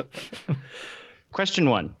you went. Question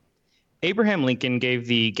 1. Abraham Lincoln gave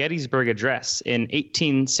the Gettysburg Address in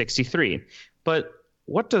 1863, but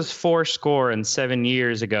what does 7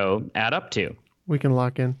 years ago add up to? We can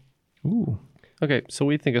lock in. Ooh. Okay, so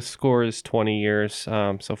we think a score is 20 years,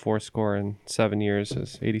 so 7 years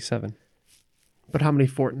is 87. But how many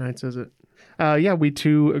fortnights is it? Yeah, we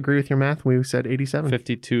too agree with your math. We said 87.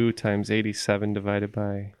 52 times 87 divided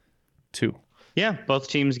by 2. Yeah, both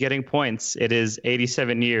teams getting points. It is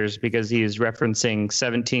 87 years because he is referencing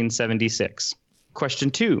 1776. Question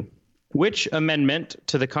 2. Which amendment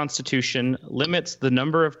to the Constitution limits the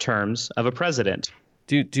number of terms of a president?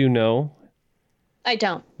 Do you know? I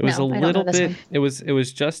don't. It was a little bit. It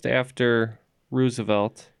was just after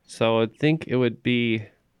Roosevelt, so I think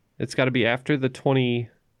it's got to be after the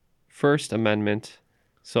 21st Amendment.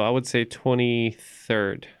 So I would say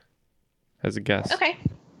 23rd as a guess. Okay,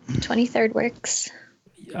 23rd works.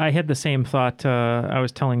 I had the same thought. I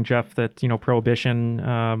was telling Jeff that Prohibition,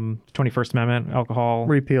 21st Amendment, alcohol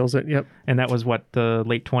repeals it. Yep, and that was what, the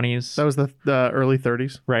late 20s. That was the early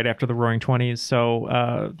 30s, right after the Roaring 20s.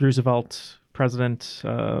 So Roosevelt. President.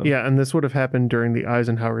 Yeah, and this would have happened during the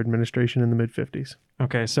Eisenhower administration in the mid-50s.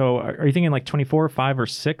 Okay, so are you thinking like 24, 5, or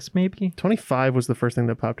 6 maybe? 25 was the first thing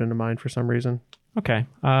that popped into mind for some reason. Okay,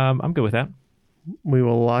 I'm good with that. We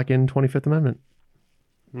will lock in 25th Amendment.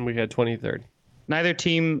 And we had 23rd. Neither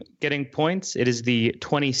team getting points. It is the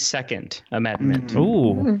 22nd Amendment.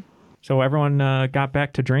 Ooh. So everyone got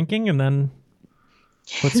back to drinking, and then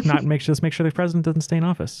let's make sure the president doesn't stay in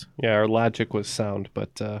office. Yeah, our logic was sound,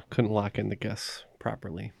 but couldn't lock in the guess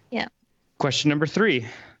properly. Yeah. Question number 3.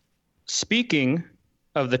 Speaking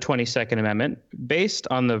of the 22nd Amendment, based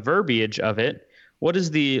on the verbiage of it, what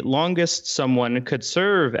is the longest someone could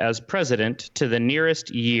serve as president to the nearest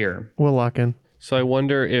year? We'll lock in. So I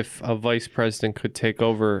wonder if a vice president could take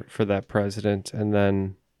over for that president and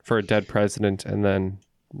then for a dead president and then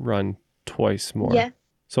run twice more. Yeah.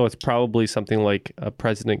 So it's probably something like a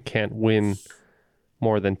president can't win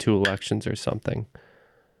more than 2 elections or something.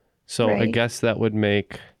 So I guess that would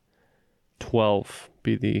make 12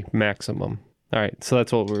 be the maximum. All right, so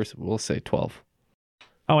that's what we'll say, 12.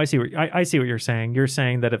 Oh, I see. I see what you're saying. You're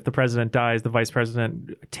saying that if the president dies, the vice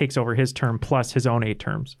president takes over his term plus his own 8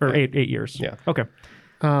 terms or 8 years. Yeah. Okay.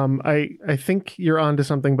 I think you're onto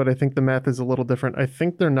something, but I think the math is a little different. I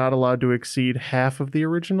think they're not allowed to exceed half of the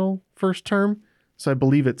original first term. So I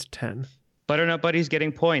believe it's 10. Butternut Buddy's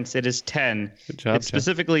getting points. It is 10. Good job, it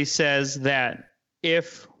specifically says that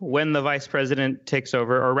when the vice president takes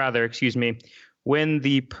over, or rather, when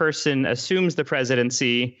the person assumes the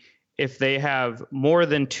presidency, if they have more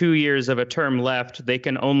than 2 years of a term left, they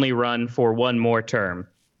can only run for 1 more term.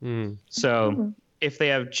 So if they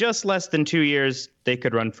have just less than 2 years, they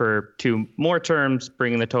could run for 2 more terms,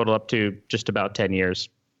 bringing the total up to just about 10 years.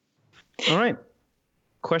 All right.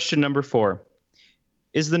 Question number 4.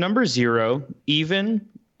 Is the number 0 even,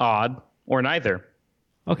 odd, or neither?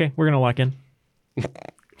 Okay, we're going to lock in.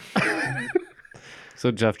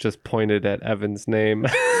 So Jeff just pointed at Evan's name.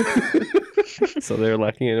 So they're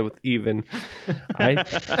locking in with even. I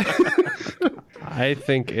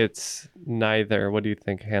think it's neither. What do you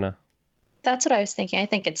think, Hannah? That's what I was thinking. I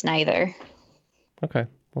think it's neither. Okay,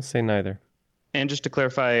 we'll say neither. And just to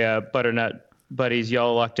clarify, Butternut Buddies,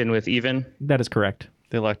 y'all locked in with even? That is correct.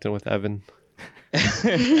 They locked in with Evan.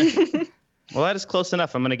 Well, that is close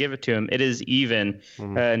enough. I'm going to give it to him. It is even.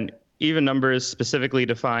 And even number is specifically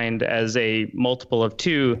defined as a multiple of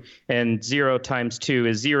 2, and 0 times 2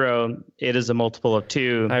 is 0. It is a multiple of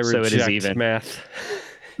 2, so it is even. Math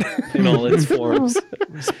in all its forms.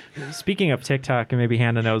 Speaking of TikTok, and maybe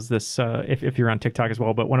Hannah knows this if you're on TikTok as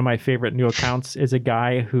well, but one of my favorite new accounts is a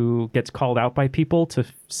guy who gets called out by people to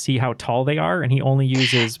see how tall they are, and he only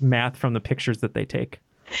uses math from the pictures that they take.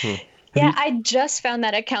 Yeah, I just found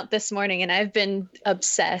that account this morning and I've been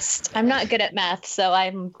obsessed. I'm not good at math, so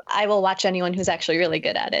I will watch anyone who's actually really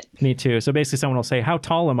good at it. Me too. So basically someone will say, how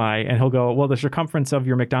tall am I? And he'll go, well, the circumference of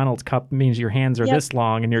your McDonald's cup means your hands are this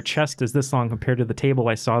long and your chest is this long compared to the table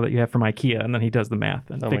I saw that you have from IKEA. And then he does the math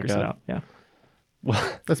and figures it out. Yeah.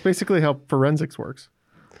 Well, that's basically how forensics works.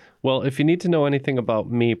 Well, if you need to know anything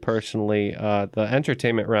about me personally, the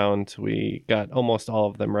entertainment round, we got almost all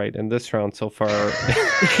of them right. And this round so far,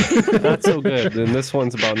 not so good. And this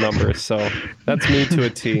one's about numbers. So that's me to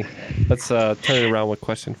a T. Let's turn it around with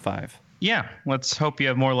question 5. Yeah, let's hope you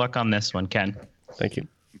have more luck on this one, Ken. Thank you.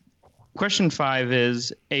 Question 5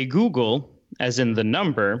 is, a googol, as in the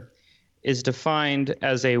number, is defined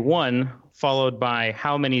as a 1 followed by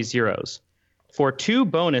how many zeros? For 2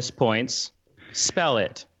 bonus points, spell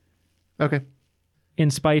it. Okay.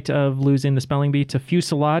 In spite of losing the spelling bee to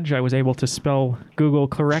fuselage, I was able to spell Google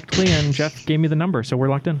correctly, and Jeff gave me the number, so we're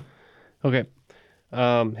locked in. Okay.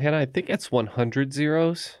 Hannah, I think it's 100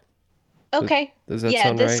 zeros. Okay. Does that yeah,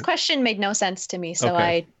 sound this right? question made no sense to me, so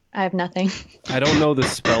Okay. I have nothing. I don't know the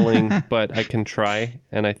spelling, but I can try,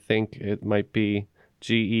 and I think it might be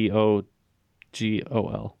Geogol.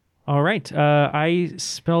 All right. I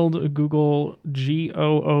spelled Google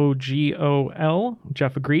Googol.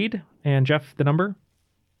 Jeff agreed. And Jeff, the number?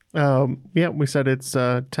 Yeah, we said it's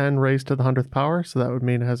 10 raised to the 100th power, so that would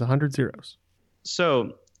mean it has 100 zeros.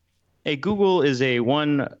 So a googol is a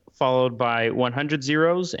 1 followed by 100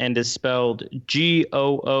 zeros and is spelled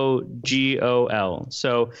Googol.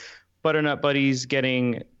 So Butternut Buddies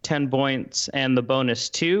getting 10 points and the bonus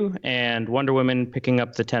 2, and Wonder Woman picking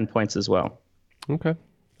up the 10 points as well. Okay.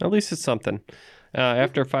 At least it's something.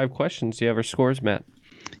 After 5 questions, do you have our scores, Matt?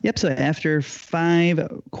 Yep. So after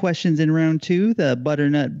 5 questions in round 2, the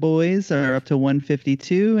Butternut Boys are up to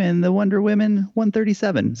 152 and the Wonder Women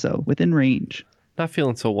 137. So within range. Not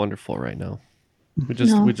feeling so wonderful right now. We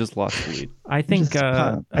just lost the lead. I think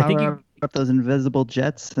Power up those invisible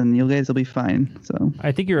jets and you guys will be fine. So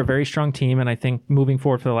I think you're a very strong team, and I think moving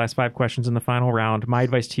forward for the last 5 questions in the final round, my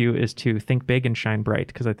advice to you is to think big and shine bright,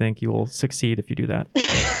 because I think you will succeed if you do that.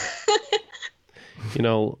 You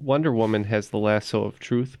know, Wonder Woman has the lasso of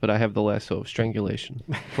truth, but I have the lasso of strangulation,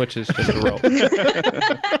 which is just a rope.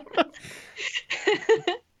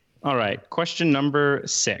 All right. Question number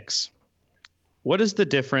 6. What is the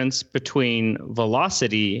difference between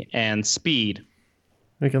velocity and speed?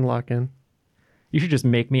 We can lock in. You should just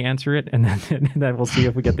make me answer it, and then we'll see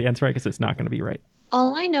if we get the answer right, because it's not going to be right.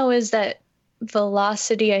 All I know is that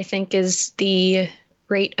velocity, I think, is the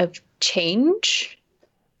rate of change.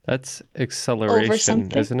 That's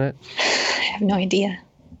acceleration, isn't it? I have no idea.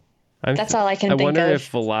 That's all I can think of. I wonder if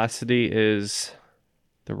velocity is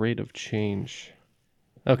the rate of change.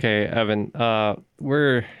 Okay, Evan,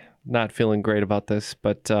 we're not feeling great about this,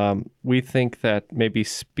 but we think that maybe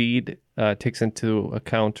speed takes into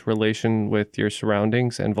account relation with your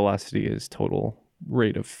surroundings, and velocity is total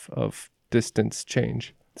rate of distance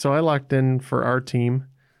change. So I locked in for our team.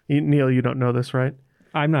 Neil, you don't know this, right?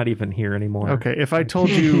 I'm not even here anymore. Okay, if I told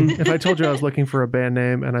you I was looking for a band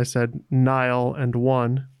name and I said Nile and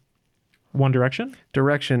One Direction?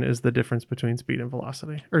 Direction is the difference between speed and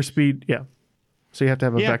velocity. Or speed, yeah. So you have to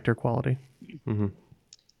have a vector quality. Mm-hmm.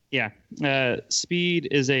 Yeah. Speed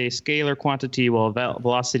is a scalar quantity, while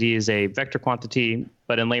velocity is a vector quantity.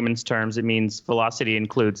 But in layman's terms, it means velocity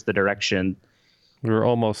includes the direction. We were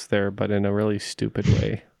almost there, but in a really stupid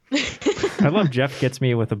way. I love Jeff gets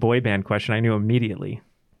me with a boy band question. I knew immediately.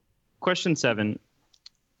 Question 7.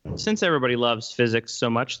 Since everybody loves physics so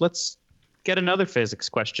much, let's get another physics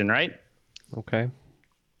question, right? Okay.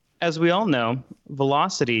 As we all know,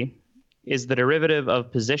 velocity is the derivative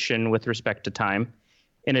of position with respect to time.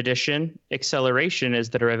 In addition, acceleration is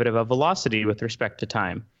the derivative of velocity with respect to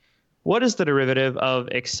time. What is the derivative of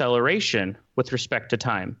acceleration with respect to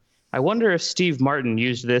time? I wonder if Steve Martin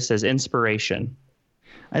used this as inspiration.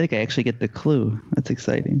 I think I actually get the clue. That's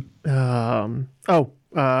exciting. I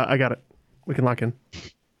got it. We can lock in.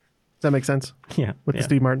 Does that make sense? Yeah. With the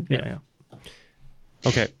Steve Martin? Yeah.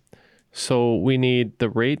 Okay. So we need the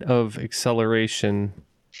rate of acceleration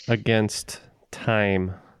against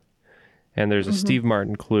time. And there's a Steve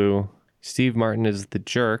Martin clue. Steve Martin is the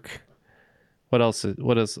jerk. What else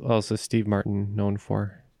is Steve Martin known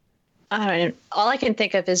for? I don't know. All I can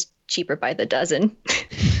think of is Cheaper by the Dozen.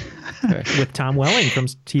 Okay. With Tom Welling from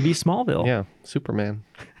TV Smallville. Yeah, Superman.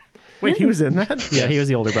 Wait, he was in that? Yeah, he was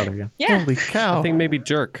the older brother, Yeah. Holy cow. I think maybe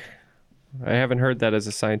jerk. I haven't heard that as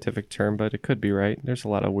a scientific term, but it could be right. There's a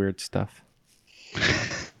lot of weird stuff.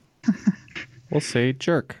 We'll say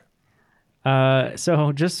jerk.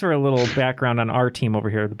 So just for a little background on our team over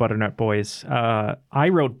here, the Butternut Boys, I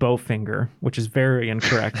wrote Bowfinger, which is very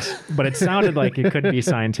incorrect, but it sounded like it could be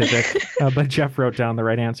scientific. But Jeff wrote down the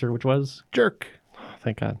right answer, which was jerk. Oh,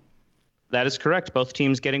 thank God. That is correct. Both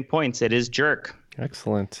teams getting points. It is jerk.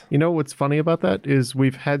 Excellent. You know what's funny about that is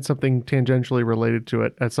we've had something tangentially related to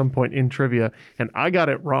it at some point in trivia, and I got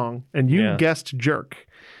it wrong, and you guessed jerk.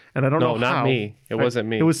 And I don't know how. No, not me. It wasn't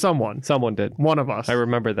me. It was someone. Someone did. One of us. I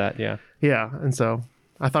remember that, yeah. Yeah, and so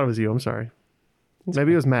I thought it was you. I'm sorry.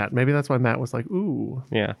 Maybe it was Matt. Maybe that's why Matt was like, ooh.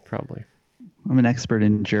 Yeah, probably. I'm an expert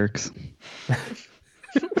in jerks.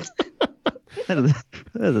 That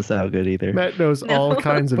doesn't sound good either. Matt knows all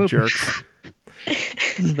kinds of jerks.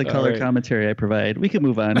 This is the color commentary I provide. We can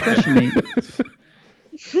move on. Question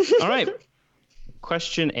 8. All right.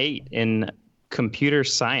 Question 8 in computer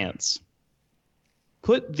science.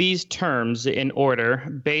 Put these terms in order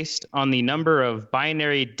based on the number of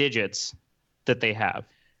binary digits that they have.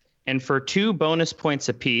 And for 2 bonus points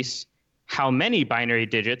apiece, how many binary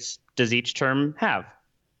digits does each term have?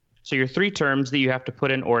 So your 3 terms that you have to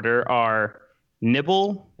put in order are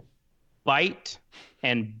nibble, byte,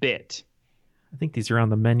 and bit. I think these are on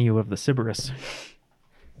the menu of the Sybaris.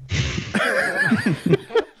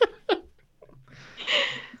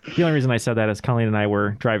 The only reason I said that is Colleen and I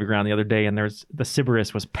were driving around the other day, and the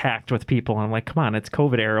Sybaris was packed with people. And I'm like, come on, it's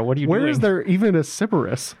COVID era. What are you doing? Where is there even a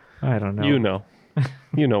Sybaris? I don't know. You know.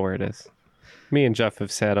 You know where it is. Me and Jeff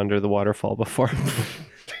have sat under the waterfall before.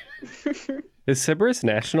 Is Sybaris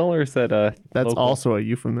national, or is that That's local? Also a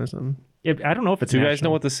euphemism. I don't know if it's Do you national. guys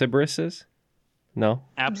know what the Sybaris is? No?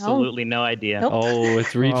 Absolutely no idea. Nope. Oh,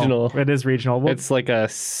 it's regional. Oh, it is regional. Well, It's like a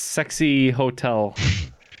sexy hotel.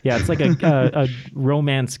 yeah, it's like a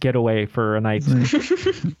romance getaway for a night.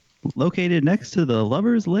 Located next to the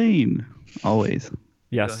Lover's Lane. Always.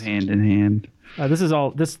 Yes. Go hand in hand. This is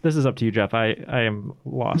all. This is up to you, Jeff. I am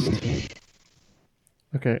lost.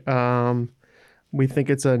 Okay. We think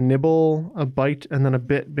it's a nibble, a byte, and then a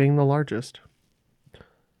bit being the largest.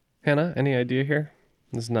 Hannah, any idea here?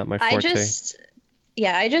 This is not my forte.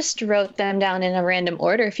 I just wrote them down in a random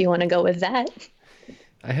order if you want to go with that.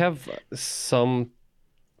 I have some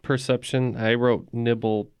perception. I wrote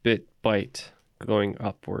nibble, bit, byte going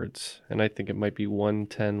upwards, and I think it might be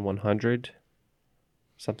 110, 100,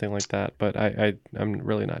 something like that, but I'm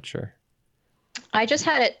really not sure. I just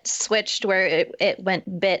had it switched where it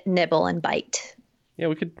went bit, nibble, and bite. Yeah,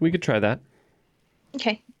 we could try that.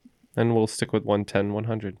 Okay. And we'll stick with 110,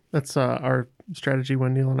 100. That's our strategy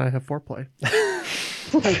when Neil and I have foreplay.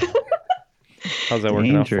 How's that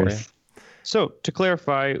working out for you? So, to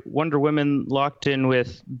clarify, Wonder Woman locked in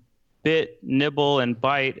with bit, nibble, and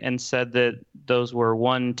byte and said that those were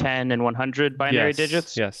 110 and 100 binary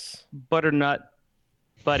digits? Yes. Butternut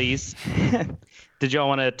buddies, did y'all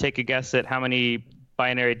want to take a guess at how many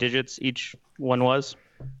binary digits each one was?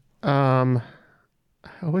 I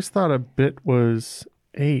always thought a bit was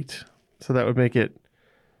 8, so that would make it.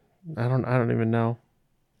 I don't even know.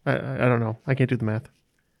 I don't know. I can't do the math.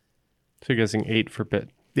 So you're guessing 8 for bit.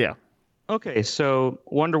 Yeah. Okay, so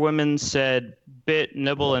Wonder Woman said bit,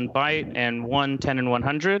 nibble, and byte, and 110 and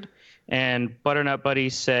 100. And Butternut Buddy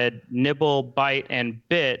said nibble, byte, and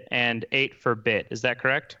bit, and 8 for bit. Is that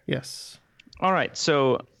correct? Yes. All right,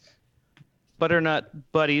 so Butternut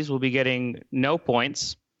Buddies will be getting no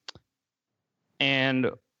points. And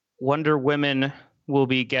Wonder Women will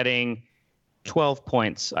be getting 12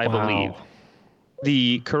 points, I believe.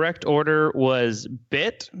 The correct order was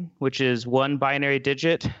bit, which is 1 binary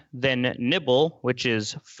digit, then nibble, which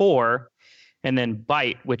is 4, and then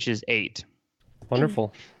byte, which is 8.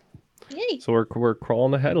 Wonderful. Yay. So we're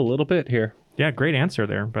crawling ahead a little bit here. Yeah, great answer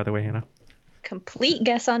there, by the way, Hannah. Complete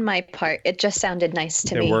guess on my part. It just sounded nice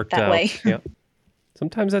to me It worked that out. way. Yeah.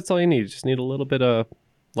 Sometimes that's all you need. You just need a little bit of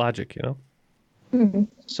logic, you know? Mm-hmm.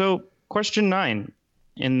 So, question 9.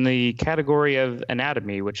 In the category of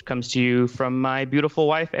anatomy, which comes to you from my beautiful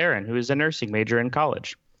wife, Erin, who is a nursing major in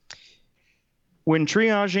college. When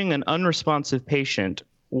triaging an unresponsive patient,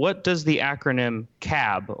 what does the acronym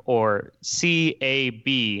CAB or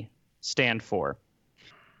CAB stand for?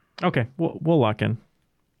 Okay, we'll lock in.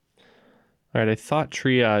 All right, I thought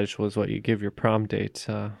triage was what you give your prom date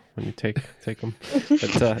when you take them.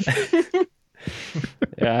 But,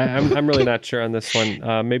 yeah, I'm really not sure on this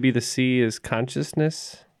one. Maybe the C is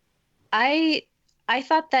consciousness. I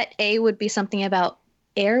thought that A would be something about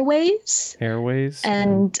airways. Airways.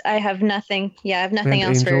 And I have nothing. Yeah, I have nothing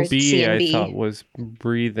else for B, C and B. I thought was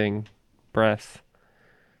breathing, breath.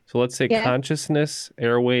 So let's say consciousness,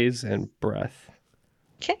 airways, and breath.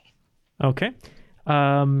 Okay. Okay.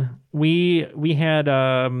 We had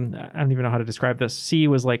I don't even know how to describe this. C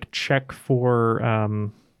was like check for I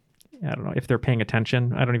don't know if they're paying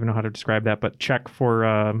attention. I don't even know how to describe that, but check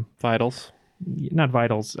for vitals. Not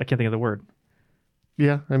vitals. I can't think of the word.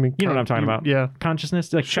 Yeah, I mean, you know what I'm talking about. Yeah,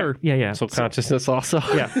 consciousness. Like sure. Yeah. So consciousness also.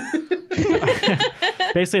 Yeah.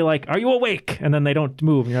 Basically, like, are you awake? And then they don't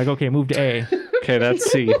move. And you're like, okay, move to A. Okay,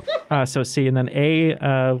 that's C. So C, and then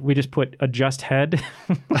A, we just put adjust head.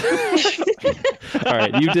 All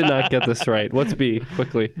right, you did not get this right. What's B?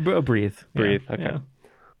 Quickly. Breathe. Breathe. Yeah. Okay. Yeah.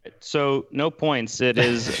 So no points. It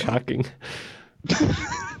is shocking.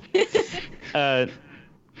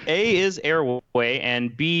 A is airway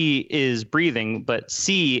and B is breathing, but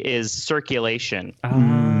C is circulation.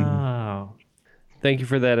 Oh. Thank you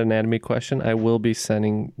for that anatomy question. I will be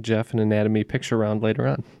sending Jeff an anatomy picture round later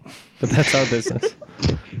on, but that's our business.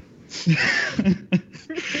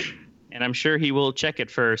 And I'm sure he will check it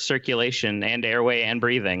for circulation and airway and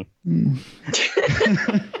breathing. He's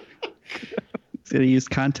going to use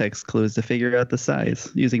context clues to figure out the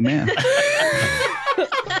size using math.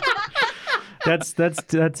 That's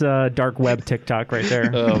dark web TikTok right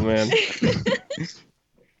there. Oh, man.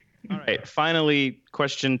 All right. Finally,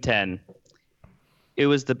 question 10. It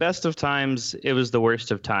was the best of times. It was the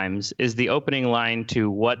worst of times is the opening line to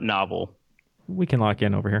what novel? We can lock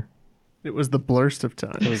in over here. It was the blurst of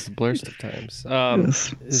times. It was the blurst of times.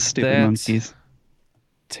 Is Stupid that monkeys.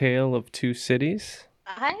 Tale of Two Cities?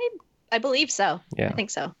 I believe so. Yeah. I think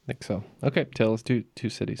so. I think so. Okay, Tale of Two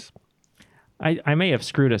Cities. I may have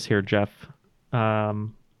screwed us here, Jeff. I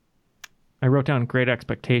wrote down Great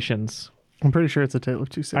Expectations. I'm pretty sure it's a Tale of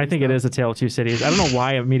Two Cities. I think it is a Tale of Two Cities. I don't know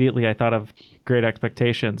why immediately I thought of Great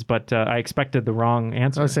Expectations, but I expected the wrong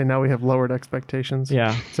answer. I would say now we have lowered expectations.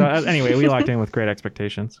 Yeah. So anyway, we locked in with Great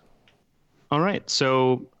Expectations. All right.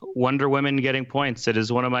 So Wonder Woman getting points. It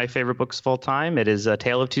is one of my favorite books of all time. It is A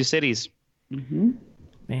Tale of Two Cities. Mm-hmm.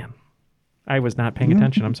 Man, I was not paying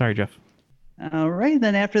attention. I'm sorry, Jeff. All right.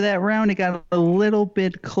 Then after that round, it got a little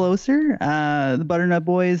bit closer. The Butternut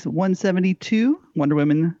Boys 172, Wonder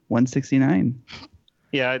Woman 169.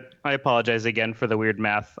 Yeah, I apologize again for the weird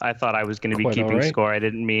math. I thought I was going to be Quite keeping all right. score. I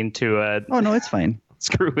didn't mean to Oh, no, it's fine.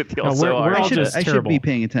 screw with you No, all so we're hard. all I just should terrible. be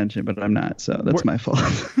paying attention, but I'm not. So that's my fault.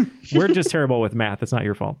 We're just terrible with math. It's not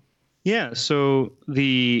your fault. Yeah, so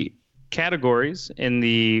the categories in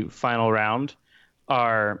the final round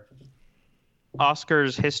are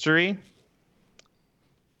Oscars history,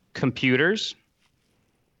 computers,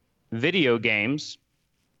 video games,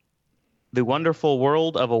 the wonderful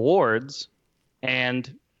world of awards,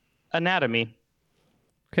 and anatomy.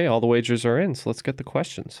 Okay, all the wagers are in, so let's get the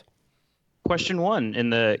questions. Question 1 in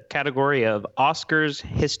the category of Oscars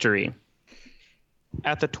history.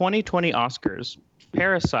 At the 2020 Oscars,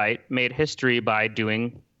 Parasite made history by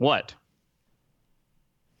doing what?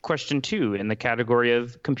 Question 2 in the category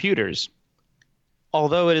of computers.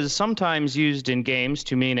 Although it is sometimes used in games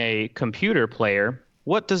to mean a computer player,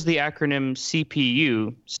 what does the acronym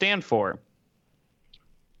CPU stand for?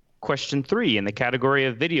 Question 3 in the category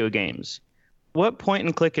of video games. What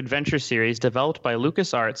point-and-click adventure series developed by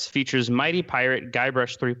LucasArts features mighty pirate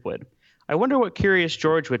Guybrush Threepwood? I wonder what Curious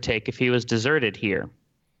George would take if he was deserted here.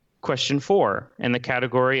 Question 4 in the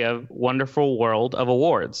category of Wonderful World of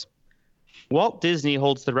Awards. Walt Disney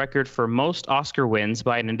holds the record for most Oscar wins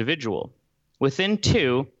by an individual. Within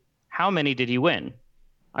 2, how many did he win?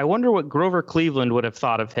 I wonder what Grover Cleveland would have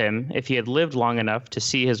thought of him if he had lived long enough to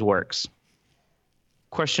see his works.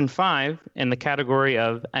 Question 5 in the category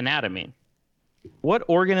of anatomy. What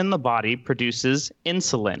organ in the body produces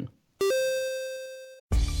insulin?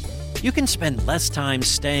 You can spend less time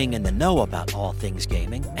staying in the know about all things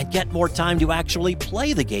gaming and get more time to actually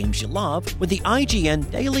play the games you love with the IGN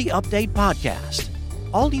Daily Update podcast.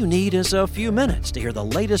 All you need is a few minutes to hear the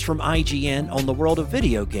latest from IGN on the world of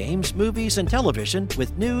video games, movies, and television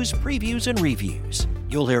with news, previews, and reviews.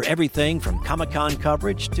 You'll hear everything from Comic-Con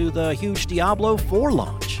coverage to the huge Diablo 4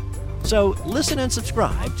 launch. So listen and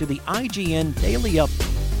subscribe to the IGN Daily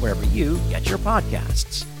Update wherever you get your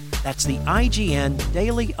podcasts. That's the IGN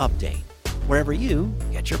Daily Update, wherever you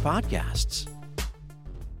get your podcasts.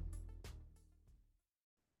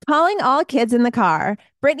 Calling all kids in the car.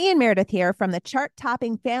 Brittany and Meredith here from the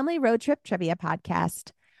chart-topping Family Road Trip Trivia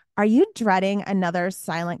Podcast. Are you dreading another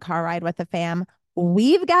silent car ride with the fam?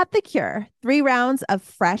 We've got the cure. 3 rounds of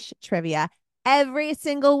fresh trivia every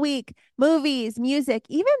single week. Movies, music,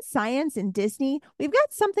 even science and Disney. We've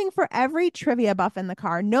got something for every trivia buff in the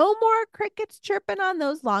car. No more crickets chirping on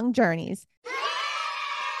those long journeys.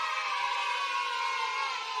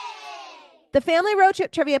 The Family Road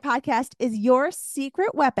Trip Trivia Podcast is your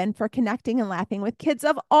secret weapon for connecting and laughing with kids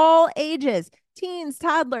of all ages. Teens,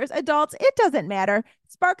 toddlers, adults, it doesn't matter.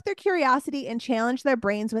 Spark their curiosity and challenge their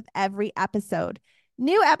brains with every episode.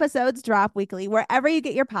 New episodes drop weekly wherever you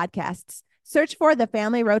get your podcasts. Search for the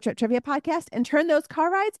Family Road Trip Trivia Podcast and turn those car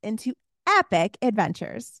rides into epic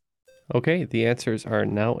adventures. Okay, the answers are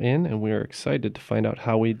now in, and we are excited to find out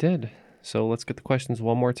how we did. So let's get the questions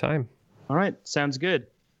one more time. All right, sounds good.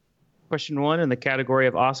 Question 1 in the category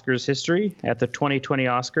of Oscars history. At the 2020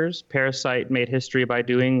 Oscars, Parasite made history by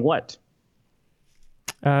doing what?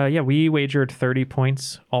 We wagered 30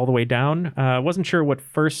 points all the way down. Wasn't sure what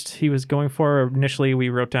first he was going for. Initially, we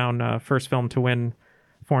wrote down first film to win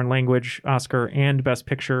foreign language Oscar and Best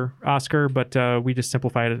Picture Oscar, but we just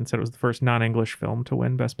simplified it and said it was the first non-English film to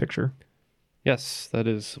win Best Picture. Yes, that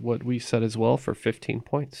is what we said as well for 15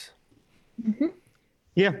 points. Mm-hmm.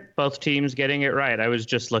 Yeah, both teams getting it right. I was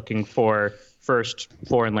just looking for first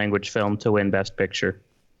foreign language film to win Best Picture.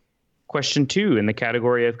 Question 2 in the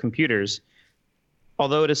category of computers.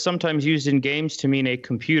 Although it is sometimes used in games to mean a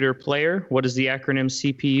computer player, what does the acronym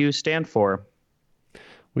CPU stand for?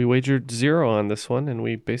 We wagered 0 on this one, and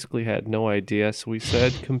we basically had no idea, so we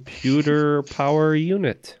said computer power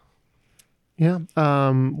unit. Yeah,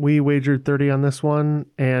 we wagered 30 on this one,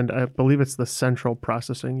 and I believe it's the central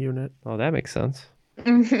processing unit. Oh, that makes sense.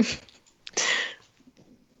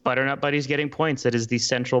 Butternut Buddies getting points. It is the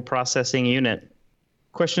central processing unit.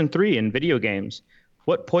 Question 3 in video games.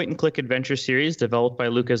 What point-and-click adventure series developed by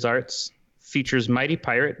LucasArts features mighty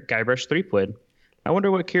pirate Guybrush Threepwood? I wonder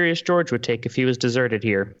what Curious George would take if he was deserted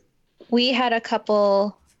here. We had a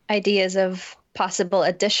couple ideas of possible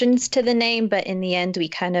additions to the name, but in the end, we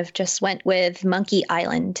kind of just went with Monkey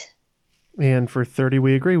Island. And for 30,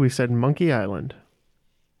 we agree. We said Monkey Island.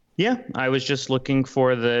 Yeah, I was just looking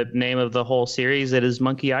for the name of the whole series. It is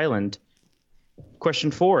Monkey Island.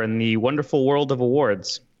 Question 4 in the wonderful world of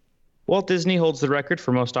awards. Walt Disney holds the record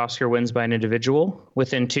for most Oscar wins by an individual.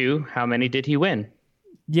 Within 2, how many did he win?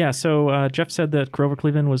 Yeah, so Jeff said that Grover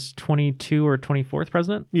Cleveland was 22 or 24th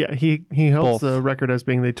president? Yeah, he holds the record as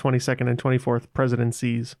being the 22nd and 24th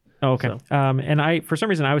presidencies. Oh, okay. So. And I, for some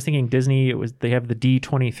reason, I was thinking Disney, they have the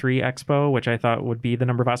D23 Expo, which I thought would be the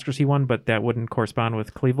number of Oscars he won, but that wouldn't correspond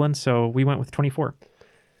with Cleveland, so we went with 24.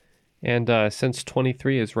 And since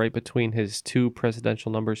 23 is right between his two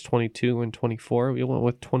presidential numbers, 22 and 24, we went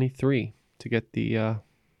with 23 to get the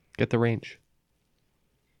range.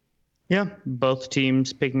 Yeah, both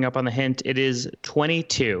teams picking up on the hint. It is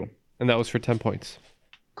 22. And that was for 10 points.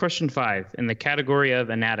 Question 5, in the category of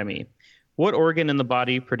anatomy. What organ in the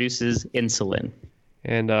body produces insulin?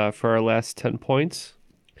 And for our last 10 points,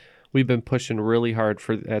 we've been pushing really hard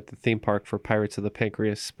at the theme park for Pirates of the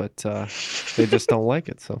Pancreas, but they just don't like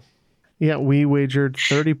it, so... Yeah, we wagered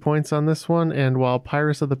 30 points on this one, and while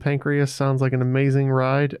Pirates of the Pancreas sounds like an amazing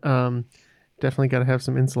ride, definitely got to have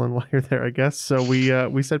some insulin while you're there, I guess. So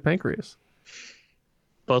we said Pancreas.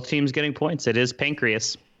 Both teams getting points. It is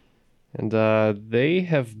Pancreas. And they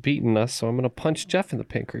have beaten us, so I'm going to punch Jeff in the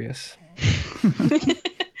pancreas.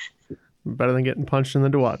 Better than getting punched in the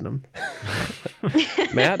duodenum.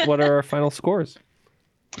 Matt, what are our final scores?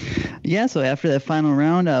 Yeah, so after that final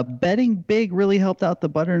round, betting big really helped out the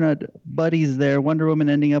Butternut Buddies there. Wonder Woman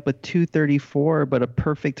ending up with 234, but a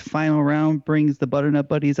perfect final round brings the Butternut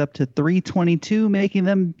Buddies up to 322, making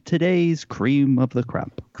them today's cream of the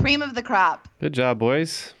crop. Cream of the crop. Good job,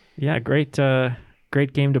 boys. Yeah, great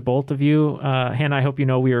game to both of you. Hannah, I hope you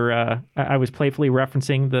know I was playfully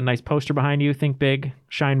referencing the nice poster behind you. Think big,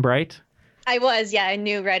 shine bright. I was, yeah. I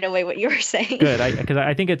knew right away what you were saying. Good, because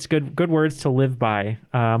I think it's good words to live by.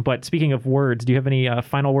 But speaking of words, do you have any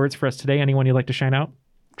final words for us today? Anyone you'd like to shout out?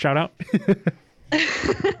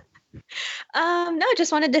 No,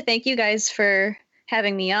 just wanted to thank you guys for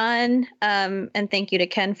having me on, and thank you to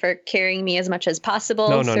Ken for carrying me as much as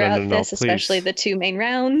possible throughout this, especially the two main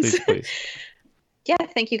rounds. Please. Yeah,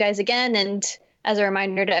 thank you guys again, and as a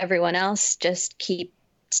reminder to everyone else, just keep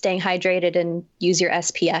staying hydrated and use your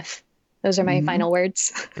SPF. Those are my final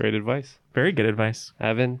words. Great advice. Very good advice.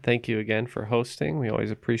 Evan, thank you again for hosting. We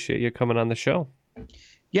always appreciate you coming on the show.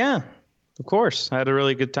 Yeah, of course. I had a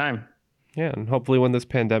really good time. Yeah, and hopefully when this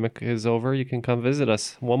pandemic is over, you can come visit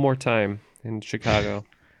us one more time in Chicago.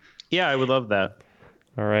 Yeah, I would love that.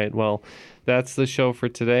 All right, well, that's the show for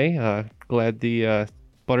today. Glad the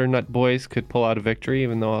Butternut Boys could pull out a victory,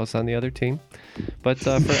 even though I was on the other team. But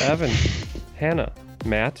for Evan, Hannah,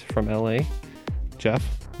 Matt from LA,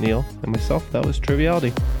 Jeff, Neil, and myself, that was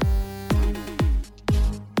Triviality.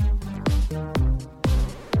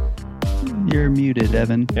 You're muted,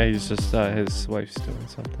 Evan. Yeah, he's just, his wife's doing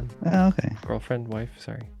something. Oh, okay. Girlfriend, wife,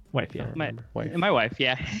 sorry. Wife, yeah. My wife, yeah. My wife.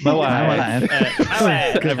 My wife. My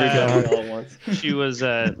wife. There we go. All at once. She was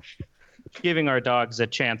giving our dogs a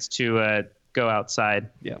chance to go outside.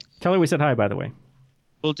 Yeah. Tell her we said hi, by the way.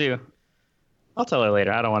 We'll do. I'll tell her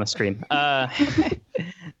later. I don't want to scream.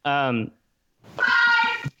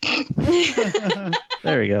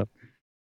 There we go.